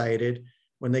blindsided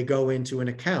when they go into an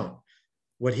account.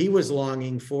 What he was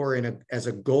longing for as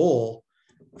a goal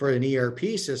for an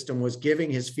ERP system was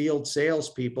giving his field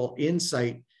salespeople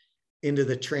insight into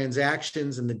the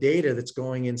transactions and the data that's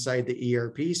going inside the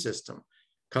ERP system.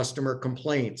 Customer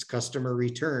complaints, customer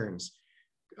returns,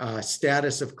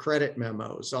 status of credit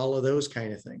memos, all of those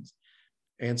kind of things.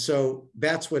 And so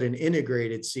that's what an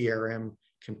integrated CRM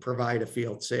can provide a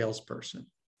field salesperson.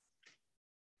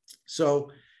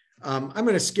 So I'm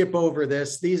going to skip over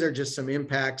this. These are just some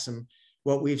impacts and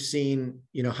what we've seen,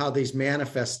 how these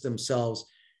manifest themselves,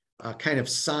 kind of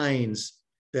signs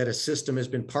that a system has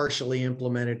been partially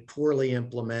implemented, poorly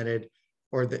implemented,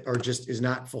 or just is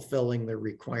not fulfilling the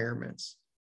requirements.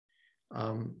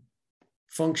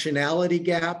 Functionality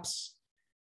gaps.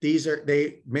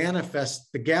 The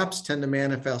gaps tend to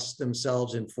manifest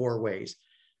themselves in 4 ways.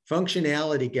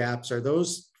 Functionality gaps are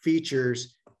those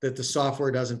features that the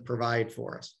software doesn't provide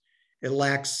for us. It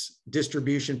lacks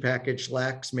distribution package,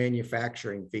 lacks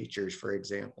manufacturing features, for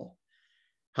example.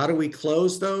 How do we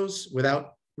close those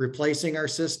without replacing our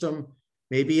system?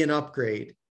 Maybe an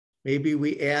upgrade. Maybe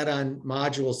we add on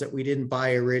modules that we didn't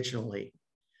buy originally.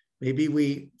 Maybe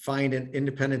we find an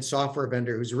independent software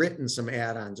vendor who's written some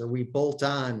add-ons, or we bolt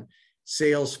on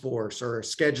Salesforce or a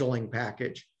scheduling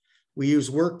package. We use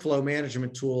workflow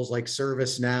management tools like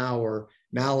ServiceNow or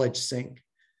Knowledge Sync.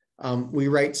 We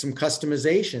write some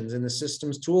customizations in the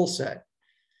system's tool set.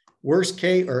 Worst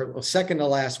case, or second to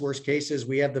last worst case, is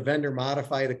we have the vendor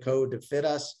modify the code to fit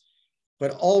us,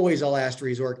 but always a last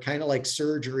resort, kind of like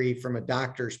surgery from a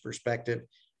doctor's perspective,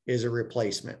 is a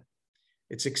replacement.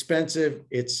 It's expensive,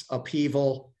 it's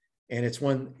upheaval, and it's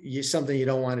something you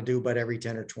don't want to do but every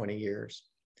 10 or 20 years.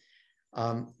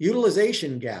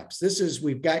 Utilization gaps.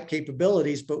 We've got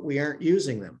capabilities, but we aren't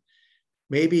using them.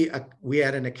 Maybe we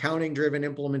had an accounting-driven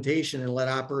implementation and let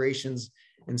operations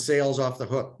and sales off the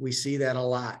hook. We see that a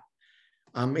lot.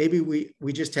 Maybe we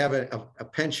just have a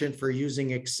penchant for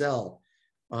using Excel.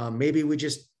 Maybe we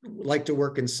just like to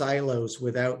work in silos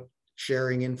without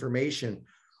sharing information,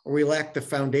 or we lack the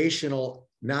foundational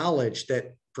knowledge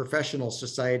that professional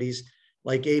societies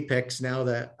like Apex, now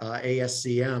the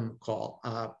ASCM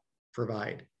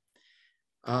provide.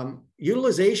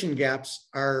 Utilization gaps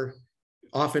are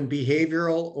often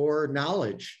behavioral or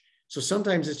knowledge. So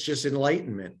sometimes it's just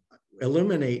enlightenment.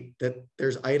 Eliminate that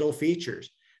there's idle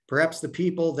features. Perhaps the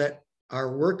people that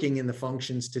are working in the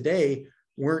functions today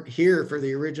weren't here for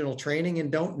the original training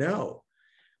and don't know.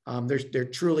 They're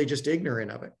truly just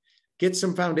ignorant of it. Get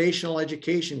some foundational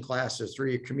education classes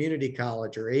through your community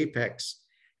college or Apex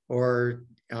or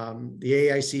the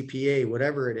AICPA,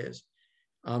 whatever it is.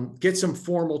 Get some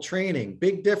formal training.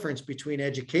 Big difference between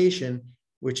education,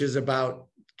 which is about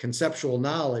conceptual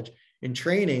knowledge, and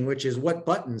training, which is what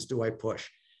buttons do I push?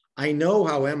 I know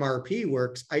how MRP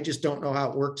works. I just don't know how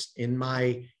it works in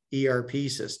my ERP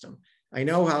system. I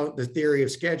know how the theory of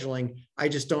scheduling. I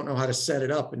just don't know how to set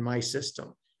it up in my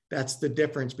system. That's the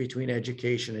difference between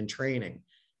education and training.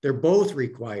 They're both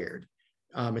required.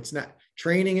 It's not,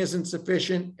 training isn't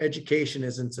sufficient. Education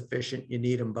isn't sufficient. You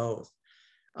need them both.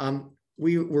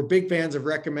 We're big fans of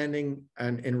recommending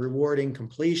and rewarding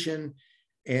completion,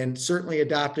 and certainly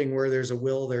adopting where there's a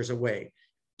will, there's a way.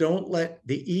 Don't let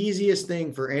the easiest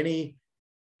thing for any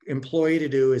employee to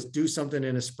do is do something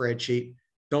in a spreadsheet.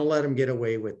 Don't let them get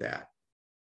away with that.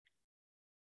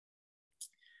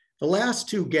 The last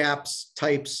two gaps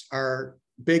types are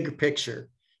big picture.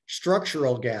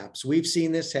 Structural gaps. We've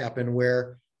seen this happen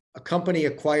where a company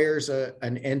acquires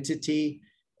an entity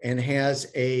and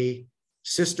has a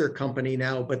sister company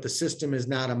now, but the system is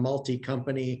not a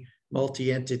multi-company,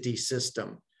 multi-entity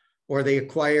system. Or they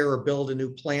acquire or build a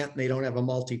new plant and they don't have a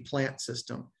multi-plant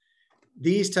system.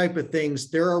 These type of things,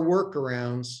 there are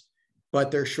workarounds, but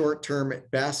they're short-term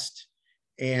at best.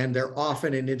 And they're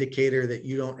often an indicator that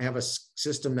you don't have a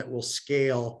system that will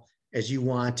scale as you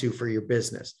want to for your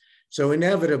business. So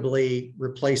inevitably,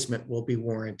 replacement will be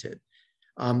warranted.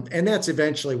 And that's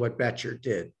eventually what Betcher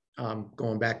did,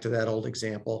 going back to that old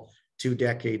example 2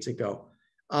 decades ago.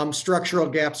 Structural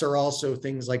gaps are also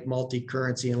things like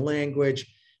multi-currency and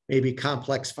language, maybe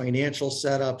complex financial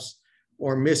setups,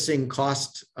 or missing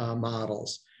cost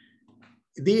models.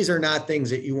 These are not things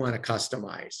that you want to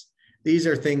customize. These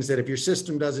are things that if your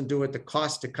system doesn't do it, the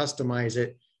cost to customize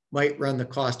it might run the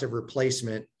cost of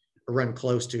replacement or run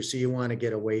close to. So you want to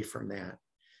get away from that.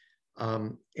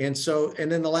 And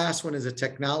then the last one is a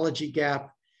technology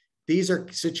gap. These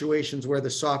are situations where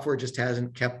the software just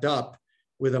hasn't kept up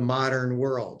with a modern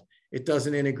world. It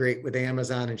doesn't integrate with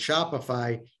Amazon and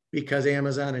Shopify because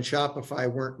Amazon and Shopify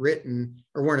weren't written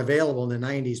or weren't available in the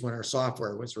 90s when our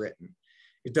software was written.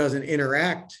 It doesn't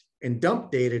interact and dump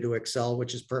data to Excel,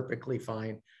 which is perfectly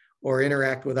fine, or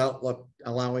interact with Outlook,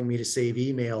 allowing me to save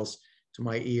emails to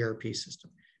my ERP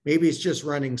system. Maybe it's just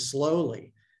running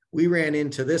slowly. We ran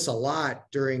into this a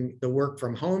lot during the work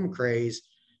from home craze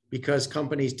because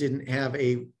companies didn't have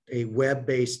a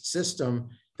web-based system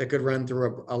that could run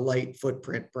through a light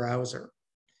footprint browser.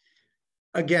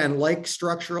 Again, like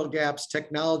structural gaps,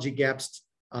 technology gaps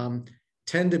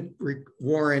tend to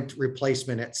warrant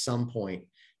replacement at some point.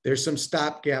 There's some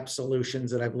stopgap solutions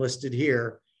that I've listed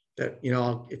here that,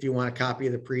 if you want a copy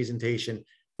of the presentation,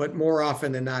 but more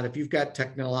often than not, if you've got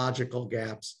technological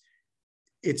gaps,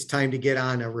 it's time to get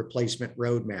on a replacement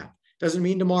roadmap. Doesn't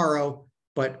mean tomorrow,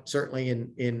 but certainly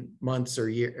in months or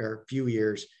few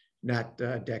years, not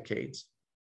decades.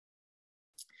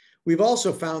 We've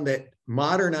also found that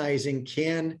modernizing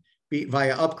can be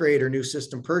via upgrade or new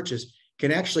system purchase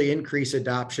can actually increase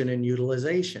adoption and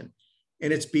utilization.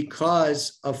 And it's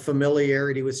because of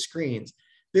familiarity with screens.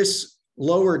 This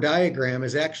lower diagram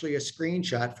is actually a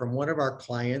screenshot from one of our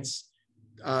clients'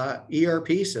 ERP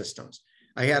systems.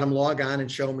 I had them log on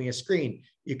and show me a screen.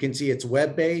 You can see it's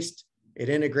web-based. It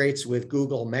integrates with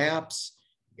Google Maps.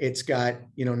 It's got,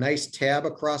 nice tab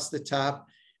across the top.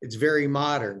 It's very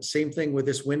modern. Same thing with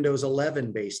this Windows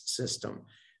 11 based system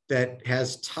that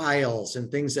has tiles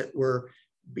and things that we're,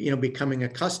 becoming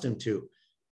accustomed to.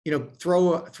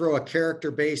 Throw a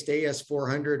character-based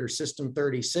AS400 or System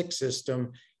 36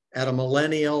 system at a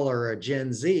millennial or a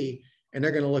Gen Z, and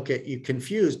they're going to look at you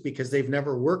confused because they've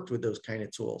never worked with those kind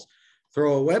of tools.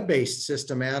 Throw a web-based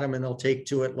system at them and they'll take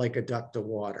to it like a duck to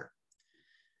water.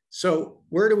 So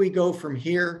where do we go from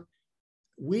here?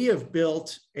 We have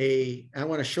built I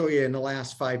want to show you in the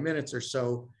last 5 minutes or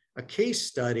so, a case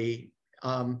study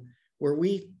where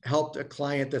we helped a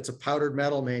client that's a powdered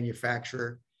metal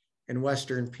manufacturer in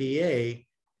Western PA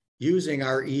using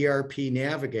our ERP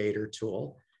Navigator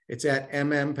tool. It's at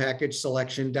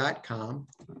mmpackageselection.com.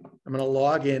 I'm going to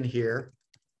log in here.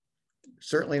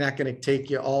 Certainly not going to take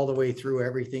you all the way through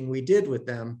everything we did with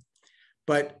them,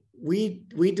 but we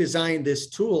designed this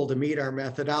tool to meet our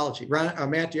methodology.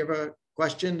 Matt, do you have a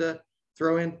question to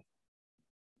throw in?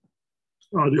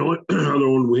 The only other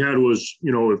one we had was,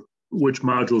 which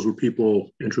modules were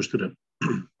people interested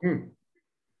in?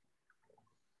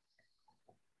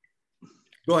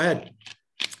 Go ahead.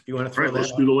 You want to throw All right, that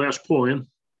let's up? do the last pull in.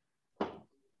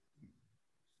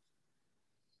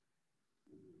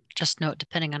 Just note,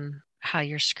 depending on how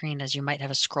your screen is, you might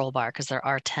have a scroll bar because there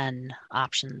are 10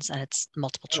 options and it's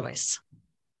multiple choice.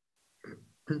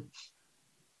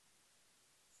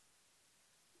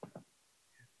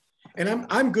 And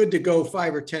I'm good to go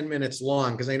 5 or 10 minutes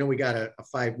long because I know we got a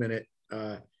 5-minute,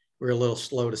 we're a little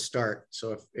slow to start.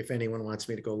 So if anyone wants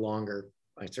me to go longer,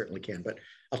 I certainly can, but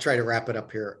I'll try to wrap it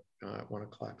up here at 1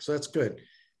 o'clock. So that's good.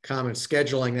 Common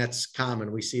scheduling, that's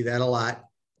common. We see that a lot.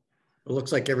 It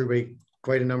looks like everybody,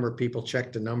 quite a number of people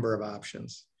checked a number of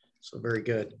options. So very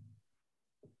good.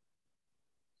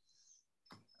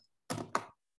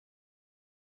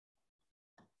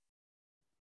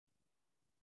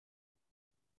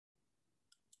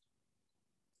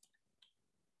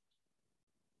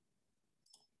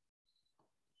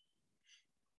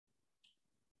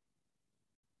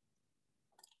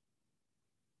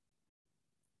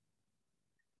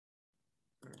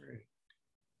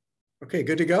 Okay,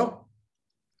 good to go?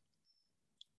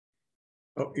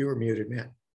 Oh, you were muted,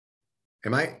 Matt.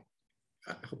 Am I?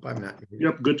 I hope I'm not muted.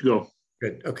 Yep, good to go.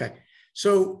 Good, okay.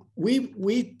 So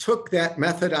we took that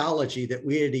methodology that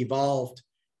we had evolved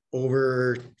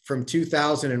over from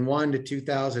 2001 to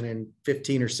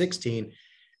 2015 or 16.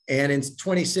 And in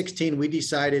 2016, we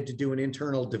decided to do an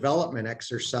internal development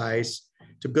exercise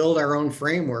to build our own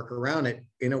framework around it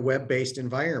in a web-based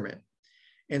environment.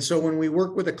 And so when we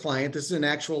work with a client, this is an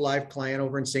actual live client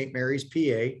over in St. Mary's,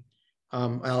 PA,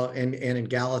 and in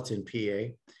Gallatin,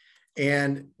 PA.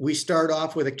 And we start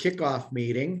off with a kickoff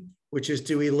meeting, which is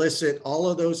to elicit all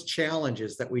of those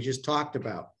challenges that we just talked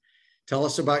about. Tell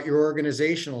us about your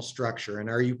organizational structure and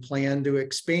are you planning to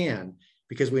expand?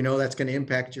 Because we know that's going to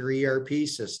impact your ERP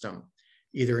system,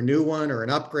 either a new one or an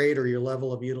upgrade or your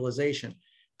level of utilization.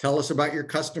 Tell us about your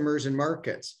customers and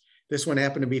markets. This one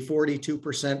happened to be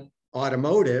 42%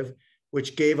 automotive,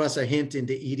 which gave us a hint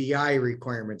into EDI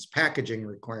requirements, packaging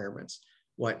requirements,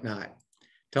 whatnot.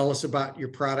 Tell us about your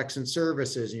products and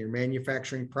services and your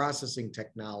manufacturing processing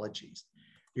technologies,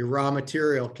 your raw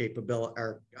material capability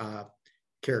or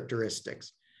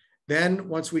characteristics. Then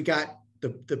once we got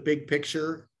the big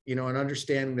picture, you know, and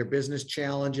understanding their business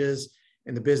challenges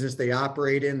and the business they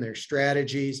operate in, their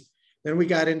strategies, then we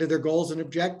got into their goals and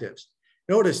objectives.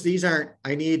 Notice these aren't,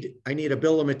 I need a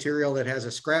bill of material that has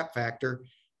a scrap factor.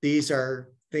 These are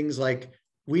things like,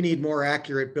 we need more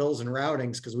accurate bills and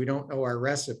routings because we don't know our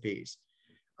recipes.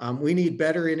 We need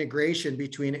better integration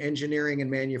between engineering and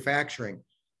manufacturing.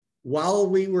 While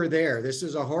we were there, this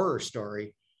is a horror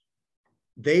story,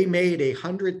 they made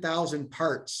 100,000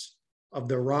 parts of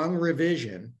the wrong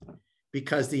revision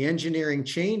because the engineering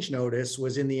change notice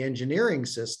was in the engineering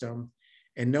system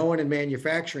and no one in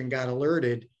manufacturing got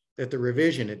alerted that the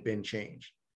revision had been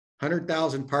changed.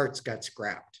 100,000 parts got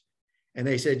scrapped. And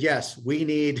they said, yes, we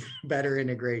need better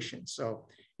integration. So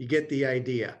you get the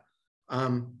idea.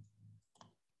 Then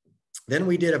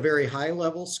we did a very high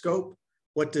level scope.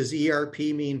 What does ERP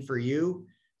mean for you?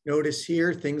 Notice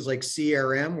here, things like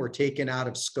CRM were taken out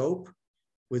of scope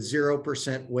with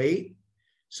 0% weight.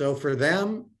 So for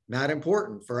them, not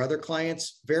important. For other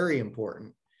clients, very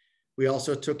important. We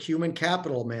also took human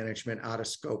capital management out of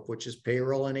scope, which is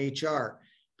payroll and HR,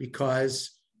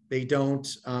 because they don't,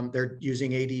 they're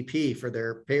using ADP for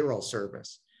their payroll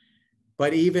service.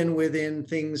 But even within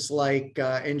things like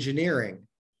engineering,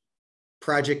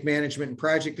 project management and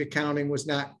project accounting was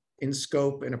not in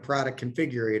scope, and a product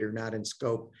configurator not in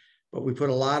scope, but we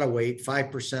put a lot of weight,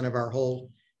 5% of our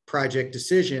whole project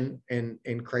decision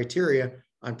and criteria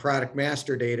on product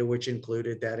master data, which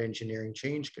included that engineering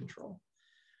change control.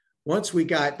 Once we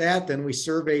got that, then we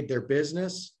surveyed their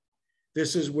business.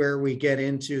 This is where we get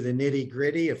into the nitty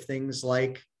gritty of things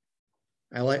like,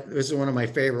 this is one of my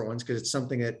favorite ones because it's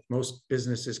something that most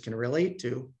businesses can relate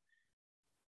to.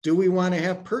 Do we want to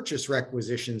have purchase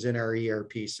requisitions in our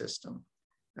ERP system?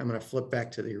 I'm going to flip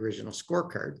back to the original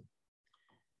scorecard.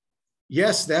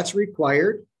 Yes, that's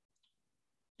required.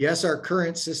 Yes, our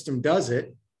current system does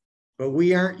it, but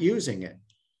we aren't using it.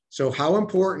 So how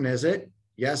important is it?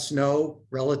 Yes, no,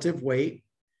 relative weight.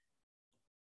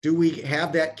 Do we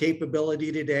have that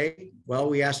capability today? Well,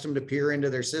 we asked them to peer into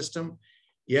their system.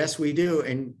 Yes, we do.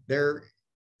 And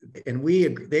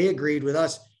they agreed with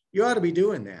us, you ought to be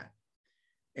doing that.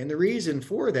 And the reason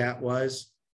for that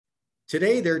was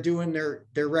today they're doing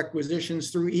their requisitions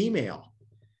through email.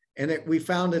 And that we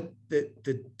found that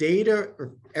the data,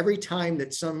 or every time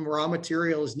that some raw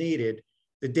material is needed,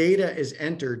 the data is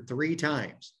entered 3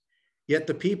 times. Yet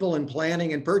the people in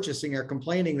planning and purchasing are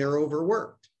complaining they're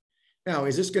overworked. Now,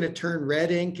 is this going to turn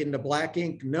red ink into black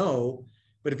ink? No.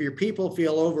 But if your people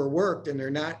feel overworked and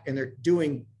they're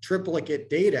doing triplicate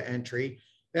data entry,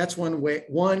 that's one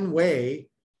way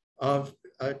of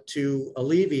to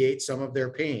alleviate some of their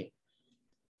pain.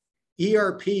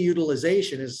 ERP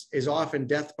utilization is often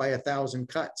death by 1,000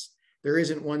 cuts. There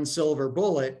isn't one silver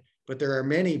bullet, but there are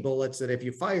many bullets that if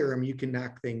you fire them, you can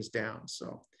knock things down.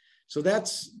 So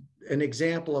that's an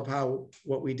example of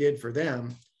what we did for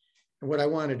them. And what I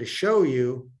wanted to show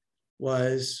you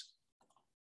was,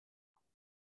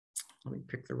 let me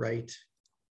pick the right.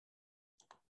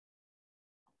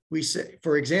 We say,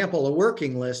 for example, a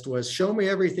working list was show me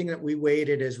everything that we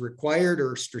weighted as required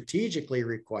or strategically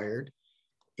required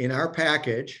in our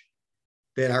package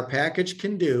that our package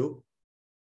can do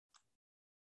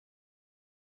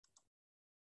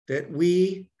that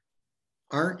we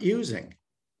aren't using.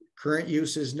 Current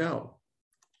use is no.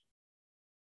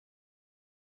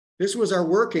 This was our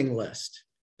working list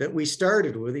that we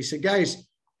started with. He said, guys,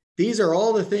 these are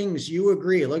all the things you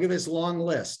agree. Look at this long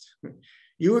list.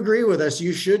 You agree with us.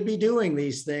 You should be doing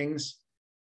these things.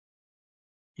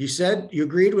 You said you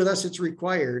agreed with us. It's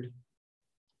required.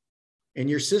 And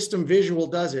your system visual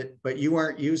does it, but you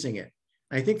aren't using it.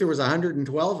 I think there was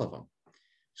 112 of them.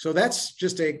 So that's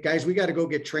just guys, we got to go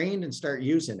get trained and start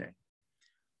using it.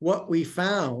 What we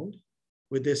found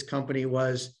with this company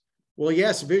was, well,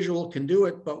 yes, visual can do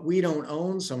it, but we don't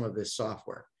own some of this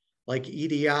software like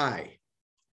EDI.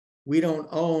 We don't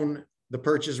own the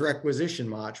purchase requisition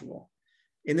module.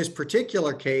 In this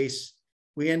particular case,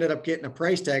 we ended up getting a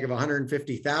price tag of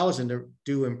 $150,000 to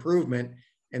do improvement.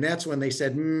 And that's when they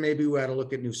said, maybe we ought to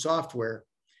look at new software.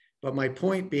 But my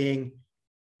point being,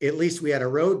 at least we had a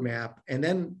roadmap. And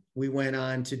then we went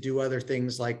on to do other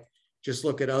things like just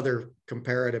look at other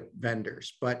comparative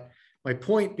vendors. But my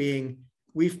point being,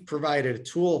 we've provided a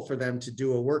tool for them to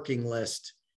do a working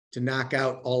list to knock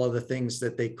out all of the things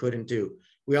that they couldn't do.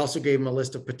 We also gave them a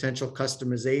list of potential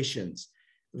customizations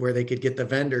where they could get the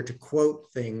vendor to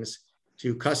quote things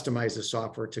to customize the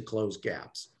software to close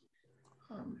gaps.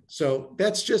 So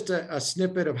that's just a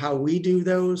snippet of how we do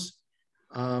those.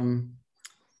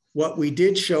 What we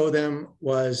did show them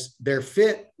was their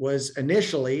fit was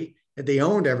initially, they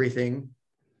owned everything,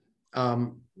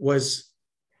 was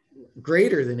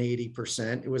greater than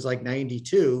 80%. It was like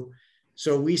 92.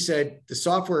 So we said, the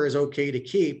software is okay to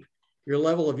keep. Your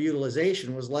level of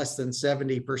utilization was less than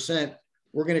 70%.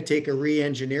 We're going to take a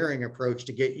re-engineering approach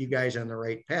to get you guys on the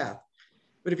right path.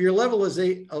 But if your level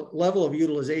of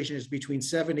utilization is between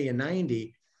 70 and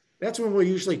 90, that's when we'll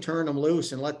usually turn them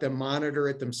loose and let them monitor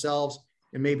it themselves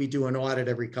and maybe do an audit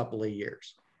every couple of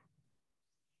years.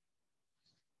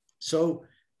 So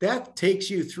that takes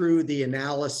you through the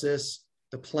analysis,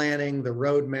 the planning, the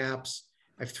roadmaps.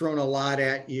 I've thrown a lot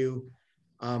at you.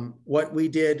 What we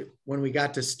did when we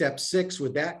got to step 6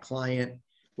 with that client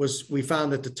was we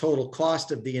found that the total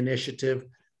cost of the initiative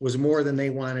was more than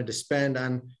they wanted to spend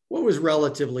on what was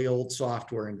relatively old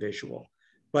software and visual.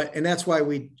 And that's why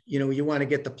you want to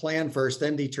get the plan first,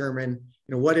 then determine,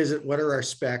 what is it? What are our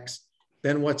specs?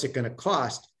 Then what's it going to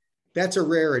cost? That's a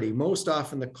rarity. Most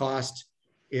often the cost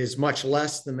is much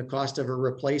less than the cost of a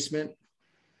replacement.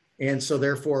 And so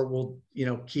therefore we'll,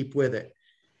 keep with it.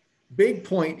 Big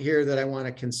point here that I want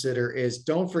to consider is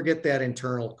don't forget that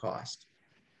internal cost.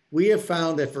 We have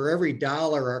found that for every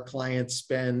dollar our clients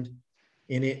spend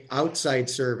in outside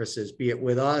services, be it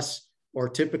with us or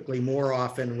typically more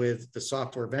often with the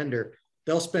software vendor,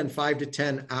 they'll spend 5 to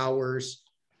 10 hours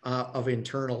of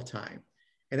internal time.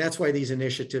 And that's why these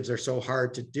initiatives are so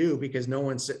hard to do, because no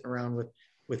one's sitting around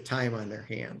with time on their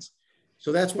hands.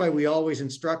 So that's why we always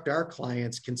instruct our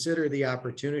clients, consider the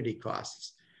opportunity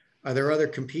costs. Are there other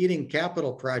competing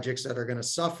capital projects that are going to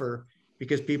suffer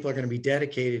because people are going to be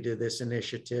dedicated to this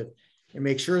initiative, and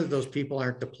make sure that those people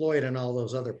aren't deployed on all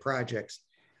those other projects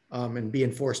and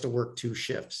being forced to work 2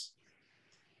 shifts.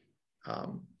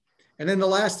 And then the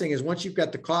last thing is once you've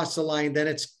got the costs aligned, then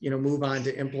it's, move on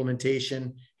to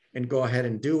implementation and go ahead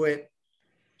and do it.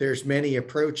 There's many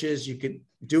approaches. You could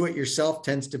do it yourself,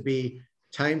 tends to be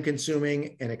time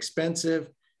consuming and expensive.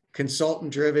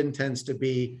 Consultant driven tends to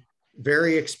be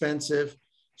very expensive.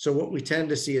 So what we tend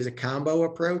to see is a combo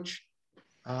approach.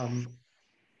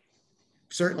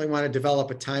 Certainly want to develop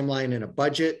a timeline and a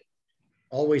budget.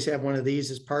 Always have one of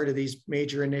these as part of these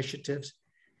major initiatives.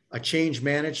 A change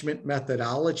management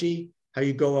methodology, how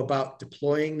you go about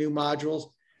deploying new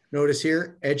modules. Notice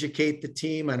here, educate the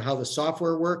team on how the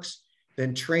software works,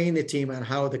 then train the team on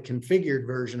how the configured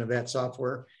version of that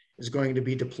software is going to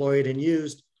be deployed and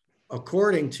used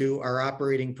according to our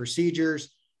operating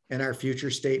procedures and our future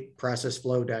state process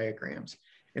flow diagrams.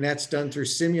 And that's done through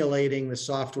simulating the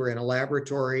software in a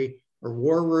laboratory or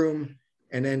war room,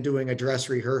 and then doing a dress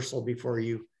rehearsal before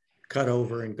you cut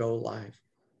over and go live.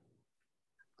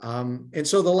 And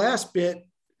so the last bit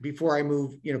before I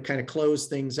move, kind of close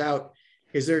things out,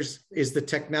 is the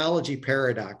technology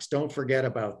paradox. Don't forget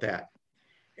about that.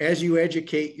 As you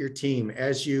educate your team,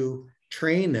 as you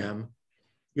train them,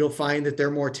 you'll find that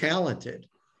they're more talented.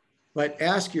 But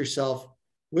ask yourself,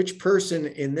 which person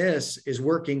in this is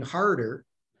working harder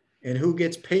and who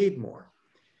gets paid more?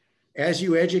 As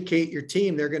you educate your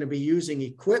team, they're going to be using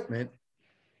equipment,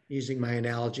 using my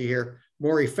analogy here,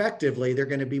 more effectively. They're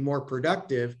going to be more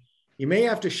productive. You may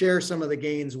have to share some of the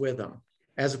gains with them,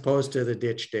 as opposed to the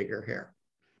ditch digger here.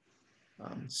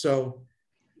 So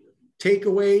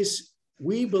takeaways,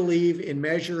 we believe in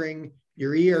measuring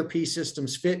your ERP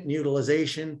system's fit and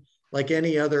utilization like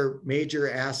any other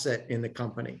major asset in the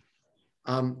company.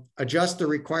 Adjust the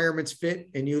requirements fit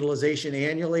and utilization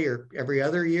annually or every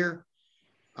other year.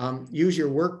 Use your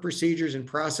work procedures and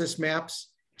process maps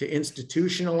to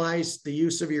institutionalize the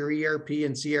use of your ERP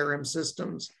and CRM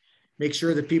systems. Make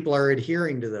sure that people are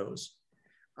adhering to those.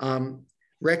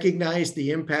 Recognize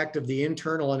the impact of the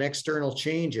internal and external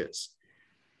changes.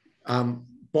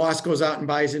 Boss goes out and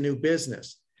buys a new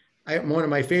business. One of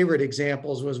my favorite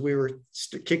examples was we were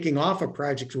kicking off a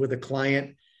project with a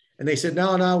client, and they said,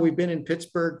 no, we've been in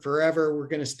Pittsburgh forever. We're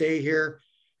going to stay here.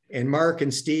 And Mark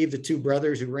and Steve, the two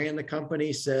brothers who ran the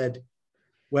company, said,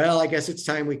 well, I guess it's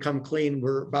time we come clean.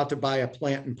 We're about to buy a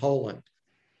plant in Poland.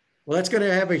 Well, that's going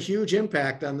to have a huge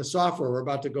impact on the software we're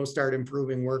about to go start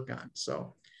improving work on.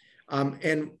 So,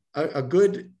 and a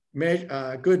good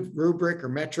rubric or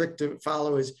metric to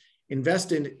follow is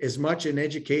invest in as much in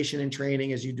education and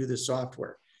training as you do the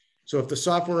software. So if the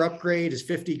software upgrade is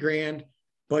 50 grand,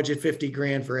 budget 50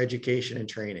 grand for education and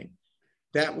training.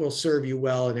 That will serve you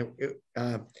well. And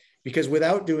because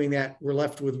without doing that, we're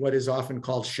left with what is often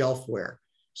called shelfware,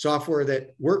 software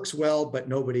that works well, but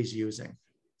nobody's using.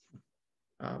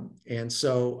 And then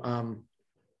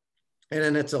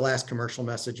it's the last commercial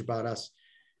message about us.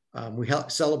 We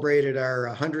celebrated our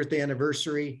 100th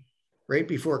anniversary right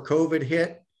before COVID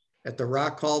hit at the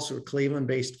Rock Hall, so a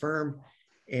Cleveland-based firm.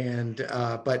 And,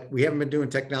 but we haven't been doing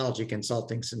technology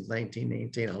consulting since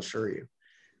 1918, I'll assure you.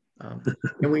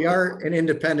 And we are an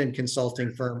independent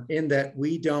consulting firm in that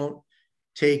we don't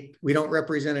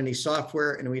represent any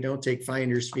software, and we don't take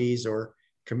finder's fees or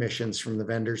commissions from the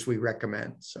vendors we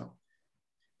recommend. So,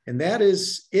 and that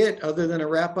is it, other than a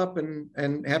wrap up,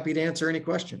 and happy to answer any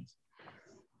questions.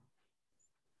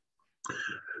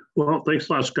 Well, thanks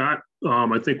a lot, Scott.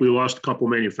 I think we lost a couple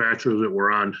manufacturers that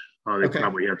were on. They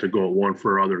probably had to go at one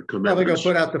for other commitments. Probably go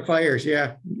put out the fires,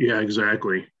 yeah. Yeah,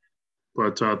 exactly.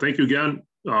 But thank you again.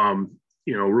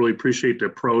 Really appreciate the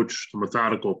approach. The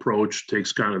methodical approach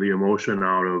takes kind of the emotion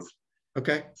out of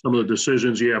some of the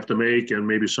decisions you have to make, and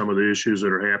maybe some of the issues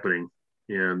that are happening.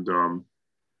 And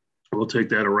we'll take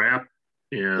that a wrap,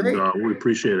 and we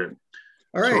appreciate it.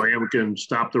 All right. So I can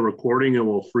stop the recording and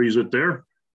we'll freeze it there.